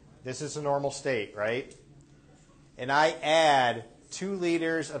 this is a normal state, right? And I add 2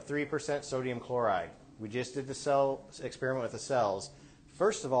 liters of 3% sodium chloride. We just did the cell experiment with the cells.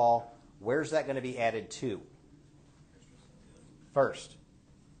 First of all, where's that going to be added to? First.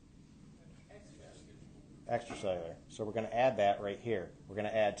 Extracellular. So we're going to add that right here. We're going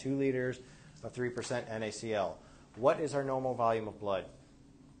to add 2 liters of 3% NaCl. What is our normal volume of blood?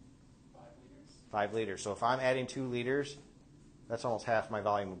 5 liters. So if I'm adding 2 liters, that's almost half my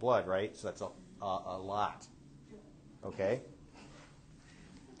volume of blood, right? So that's a lot. Okay?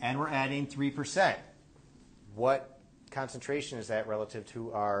 And we're adding 3%. What concentration is that relative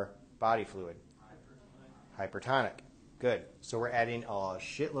to our body fluid? Hypertonic. Good. So we're adding a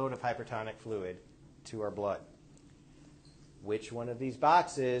shitload of hypertonic fluid to our blood. Which one of these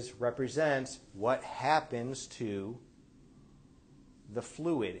boxes represents what happens to the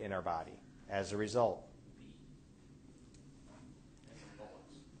fluid in our body as a result?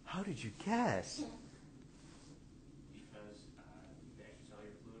 How did you guess? Because the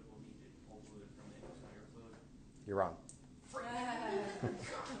extracellular fluid will need to pull fluid from the intracellular fluid. You're wrong.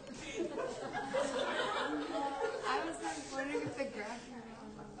 I was like wondering if the graph were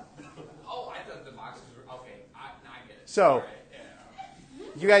wrong. Oh, I thought the boxes were okay. I get it. So, right, yeah.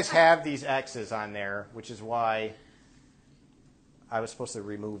 You guys have these X's on there, which is why I was supposed to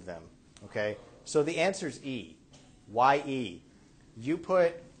remove them. Okay? So the answer is E. Why E? You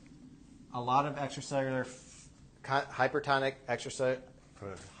put a lot of extracellular hypertonic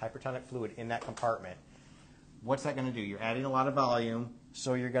fluid in that compartment. What's that going to do? You're adding a lot of volume,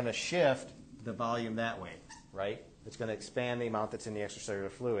 so you're going to shift the volume that way, right? It's going to expand the amount that's in the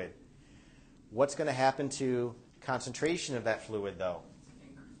extracellular fluid. What's going to happen to concentration of that fluid, though?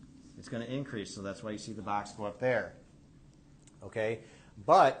 It's going to increase, so that's why you see the box go up there. Okay?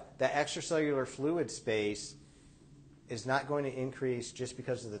 But the extracellular fluid space is not going to increase just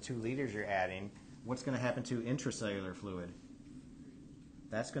because of the 2 liters you're adding. What's going to happen to intracellular fluid?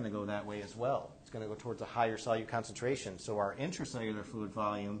 That's going to go that way as well. It's going to go towards a higher solute concentration. So our intracellular fluid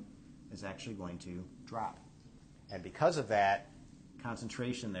volume is actually going to drop. And because of that,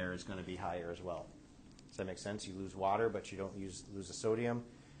 concentration there is going to be higher as well. Does that make sense? You lose water, but you don't lose the sodium.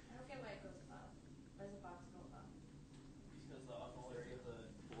 I don't get why it goes up. Why does the box go up? Because the osmolarity of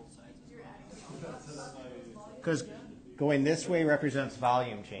the both sides is You're wrong. adding Because going this way represents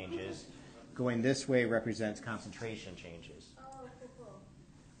volume changes. Going this way represents concentration changes. Oh, cool.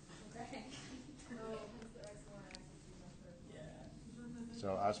 Okay. Oh, hence the excellent access method. Yeah. So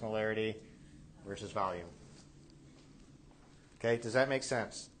osmolarity versus volume. Okay, does that make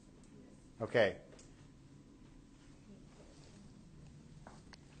sense? Okay.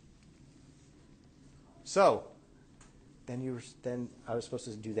 So, then I was supposed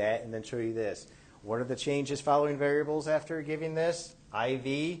to do that and then show you this. What are the changes following variables after giving this?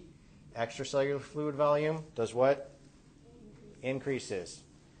 IV, extracellular fluid volume, does what? Increases.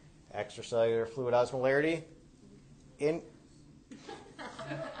 Extracellular fluid osmolarity, oh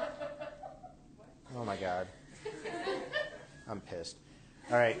my God. I'm pissed.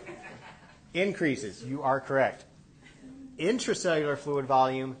 All right. Increases. You are correct. Intracellular fluid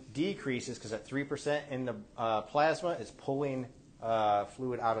volume decreases because at 3% in the plasma is pulling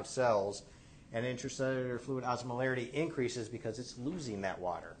fluid out of cells, and intracellular fluid osmolarity increases because it's losing that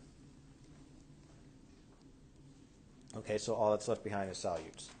water. Okay, so all that's left behind is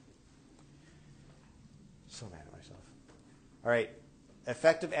solutes. So mad at myself. All right,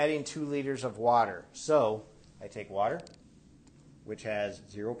 effect of adding 2 liters of water. So I take water, which has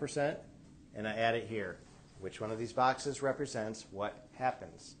 0%, and I add it here. Which one of these boxes represents what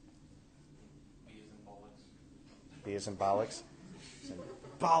happens? B as in bollocks. B as in bollocks.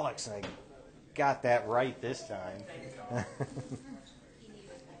 Bollocks, and I got that right this time.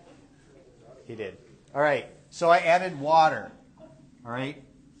 He did. All right, so I added water. All right,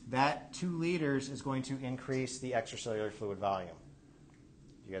 that 2 liters is going to increase the extracellular fluid volume.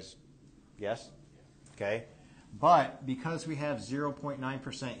 You guys, yes? Okay. But because we have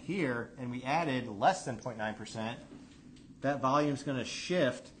 0.9% here and we added less than 0.9%, that volume is going to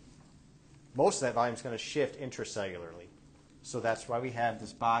shift. Most of that volume is going to shift intracellularly. So that's why we have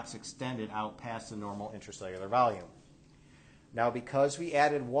this box extended out past the normal intracellular volume. Now, because we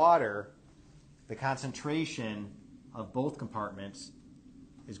added water, the concentration of both compartments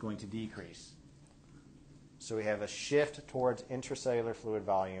is going to decrease. So we have a shift towards intracellular fluid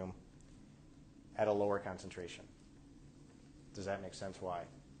volume at a lower concentration. Does that make sense why?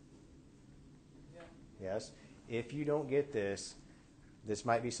 Yeah. Yes? If you don't get this, this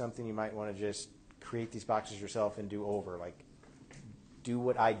might be something you might want to just create these boxes yourself and do over. Like, do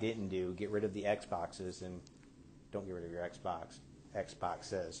what I didn't do. Get rid of the X boxes and don't get rid of your X box. X box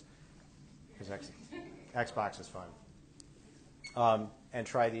says. Because X box is fun. And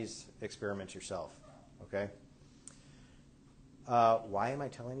try these experiments yourself. Okay? Why am I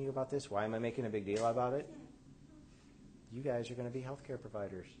telling you about this? Why am I making a big deal about it? You guys are going to be healthcare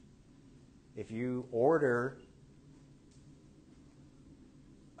providers. If you order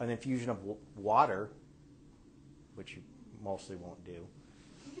an infusion of water, which you mostly won't do,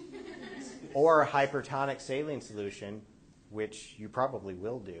 or a hypertonic saline solution, which you probably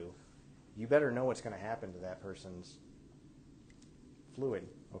will do, you better know what's going to happen to that person's fluid,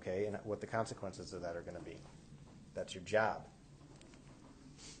 okay, and what the consequences of that are going to be. That's your job.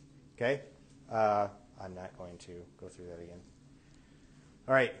 Okay? I'm not going to go through that again.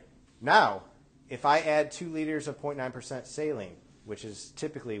 All right. Now, if I add 2 liters of 0.9% saline, which is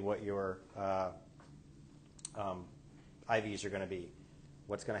typically what your IVs are going to be,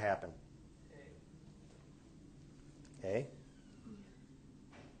 what's going to happen? A?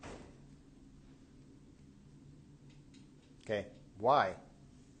 Okay. Why?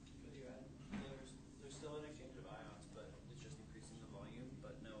 Because you add, there's still an exchange of ions, but it's just increasing the volume,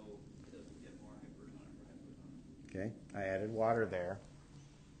 but no, it doesn't get more hypertonic or hypotonic. Okay. I added water there.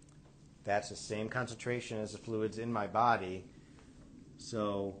 That's the same concentration as the fluids in my body.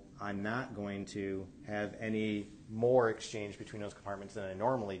 So I'm not going to have any more exchange between those compartments than I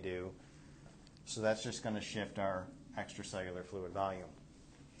normally do. So that's just going to shift our extracellular fluid volume.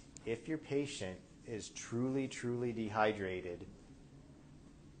 If your patient is truly, truly dehydrated,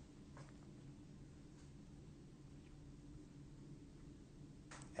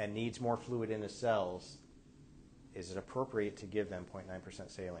 and needs more fluid in the cells, is it appropriate to give them 0.9%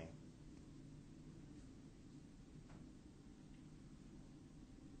 saline?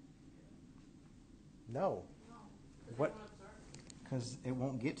 No. No. What? Because it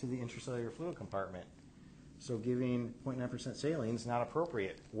won't get to the intracellular fluid compartment. So giving 0.9% saline is not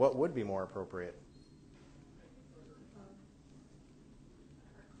appropriate. What would be more appropriate?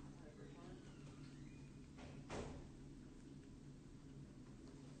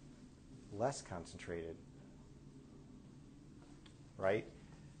 Less concentrated, right?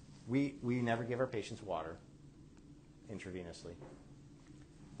 We never give our patients water intravenously,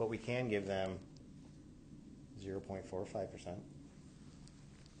 but we can give them 0.45%.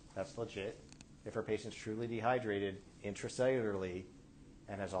 That's legit. If our patient's truly dehydrated intracellularly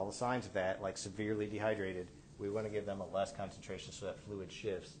and has all the signs of that, like severely dehydrated, we want to give them a less concentration so that fluid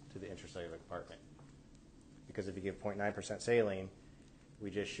shifts to the intracellular compartment. Because if you give 0.9% saline, we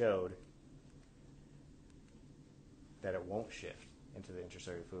just showed that it won't shift into the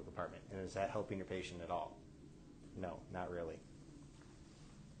intracellular fluid compartment. And is that helping your patient at all? No, not really.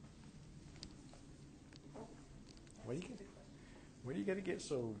 Why do you got to get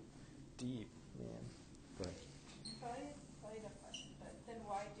so deep, man? Go ahead. Probably a dumb question, but then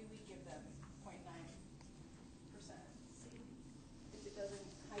why do we give them 0.9% saline? If it doesn't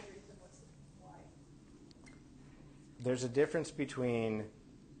hydrate them, why? There's a difference between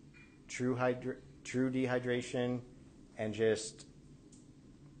true dehydration and just,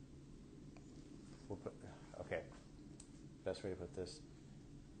 okay, best way to put this.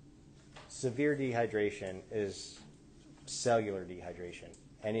 Severe dehydration is cellular dehydration.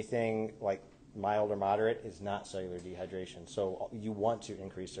 Anything like mild or moderate is not cellular dehydration. So you want to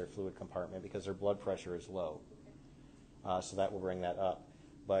increase their fluid compartment because their blood pressure is low. So that will bring that up.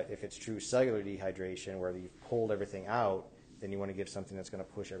 But if it's true cellular dehydration where you've pulled everything out, then you want to give something that's going to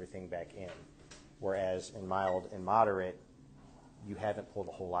push everything back in. Whereas in mild and moderate, you haven't pulled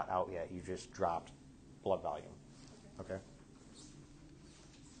a whole lot out yet. You just dropped blood volume. Okay?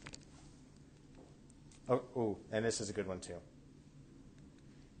 Oh, and this is a good one too.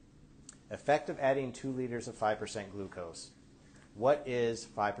 Effect of adding 2 liters of 5% glucose. What is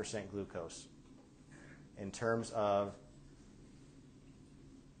 5% glucose in terms of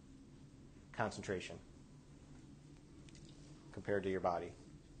concentration compared to your body?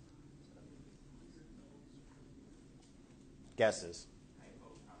 Guesses?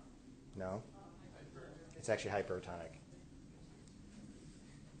 No? It's actually hypertonic.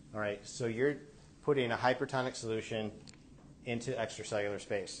 All right, so you're putting a hypertonic solution into extracellular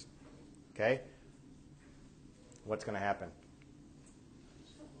space. Okay? What's going to happen?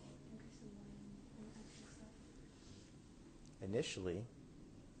 Initially,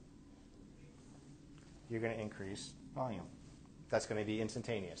 you're going to increase volume. That's going to be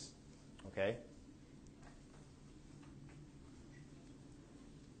instantaneous. Okay?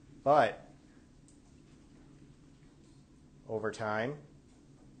 But over time,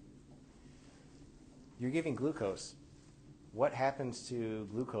 you're giving glucose. What happens to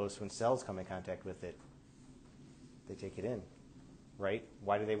glucose when cells come in contact with it? They take it in, right?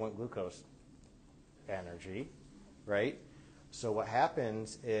 Why do they want glucose? Energy, right? So what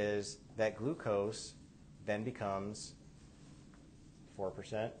happens is that glucose then becomes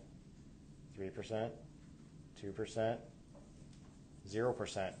 4%, 3%, 2%,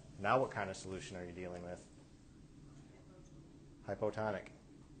 0%. Now what kind of solution are you dealing with? Hypotonic.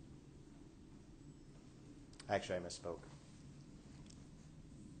 Actually, I misspoke.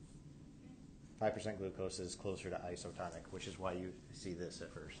 5% glucose is closer to isotonic, which is why you see this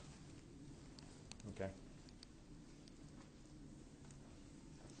at first. Okay?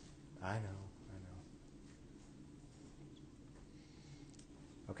 I know.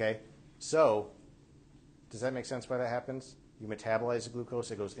 Okay? So, does that make sense why that happens? You metabolize the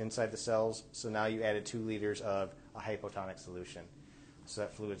glucose, it goes inside the cells, so now you added 2 liters of a hypotonic solution. So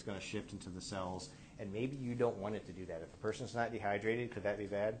that fluid's going to shift into the cells, and maybe you don't want it to do that. If a person's not dehydrated, could that be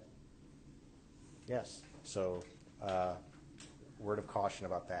bad? Yes. So, word of caution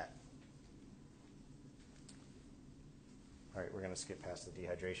about that. All right, we're going to skip past the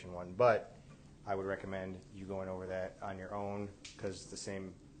dehydration one, but I would recommend you going over that on your own because the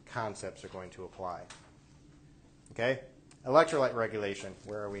same concepts are going to apply. Okay? Electrolyte regulation.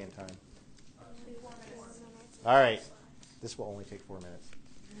 Where are we in time? 4 minutes. All right. This will only take 4 minutes.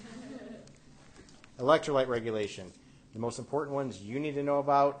 Electrolyte regulation. The most important ones you need to know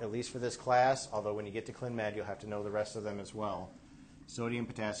about, at least for this class, although when you get to ClinMed, you'll have to know the rest of them as well. Sodium,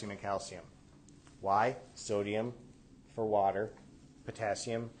 potassium, and calcium. Why? Sodium for water,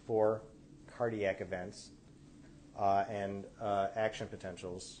 potassium for cardiac events and action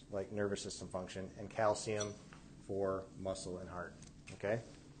potentials like nervous system function, and calcium for muscle and heart. Okay?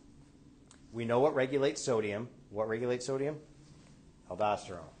 We know what regulates sodium. What regulates sodium?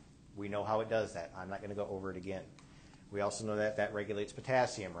 Aldosterone. We know how it does that. I'm not going to go over it again. We also know that that regulates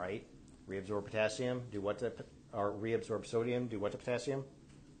potassium, right? Reabsorb potassium, do what to, or reabsorb sodium, do what to potassium?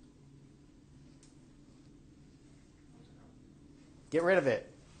 Get rid of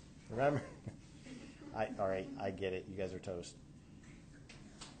it. Remember? All right, I get it. You guys are toast.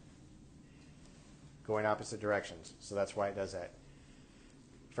 Going opposite directions. So that's why it does that.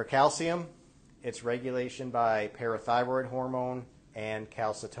 For calcium, it's regulation by parathyroid hormone and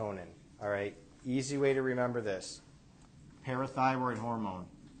calcitonin. All right, easy way to remember this. Parathyroid hormone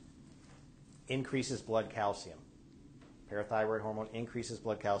increases blood calcium. Parathyroid hormone increases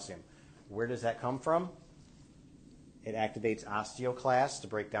blood calcium. Where does that come from? It activates osteoclasts to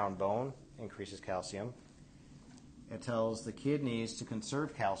break down bone, increases calcium. It tells the kidneys to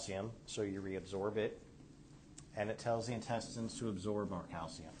conserve calcium, so you reabsorb it. And it tells the intestines to absorb more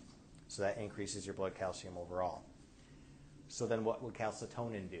calcium. So that increases your blood calcium overall. So then what would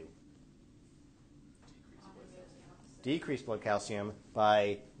calcitonin do? Decrease blood calcium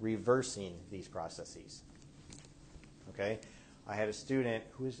by reversing these processes. Okay? I had a student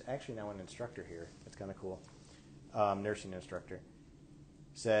who is actually now an instructor here. It's kind of cool. Nursing instructor.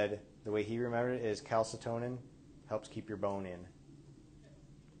 Said the way he remembered it is calcitonin helps keep your bone in.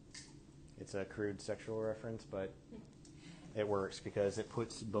 It's a crude sexual reference, but it works because it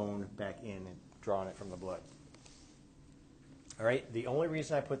puts bone back in and drawing it from the blood. All right, the only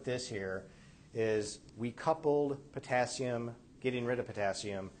reason I put this here is we coupled potassium, getting rid of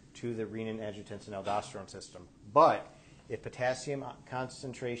potassium, to the renin-angiotensin-aldosterone system. But if potassium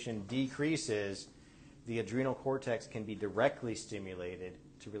concentration decreases, the adrenal cortex can be directly stimulated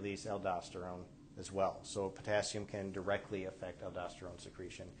to release aldosterone as well. So potassium can directly affect aldosterone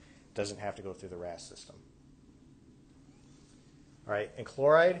secretion. It doesn't have to go through the RAS system. All right, and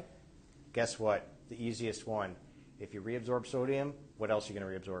chloride, guess what? The easiest one. If you reabsorb sodium, what else are you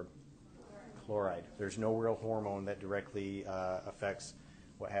going to reabsorb? Chloride. There's no real hormone that directly affects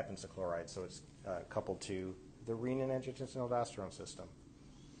what happens to chloride, so it's coupled to the renin-angiotensin-aldosterone system.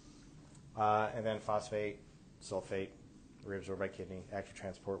 And then phosphate, sulfate, reabsorbed by kidney, active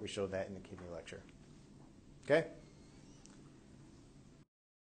transport. We showed that in the kidney lecture. Okay?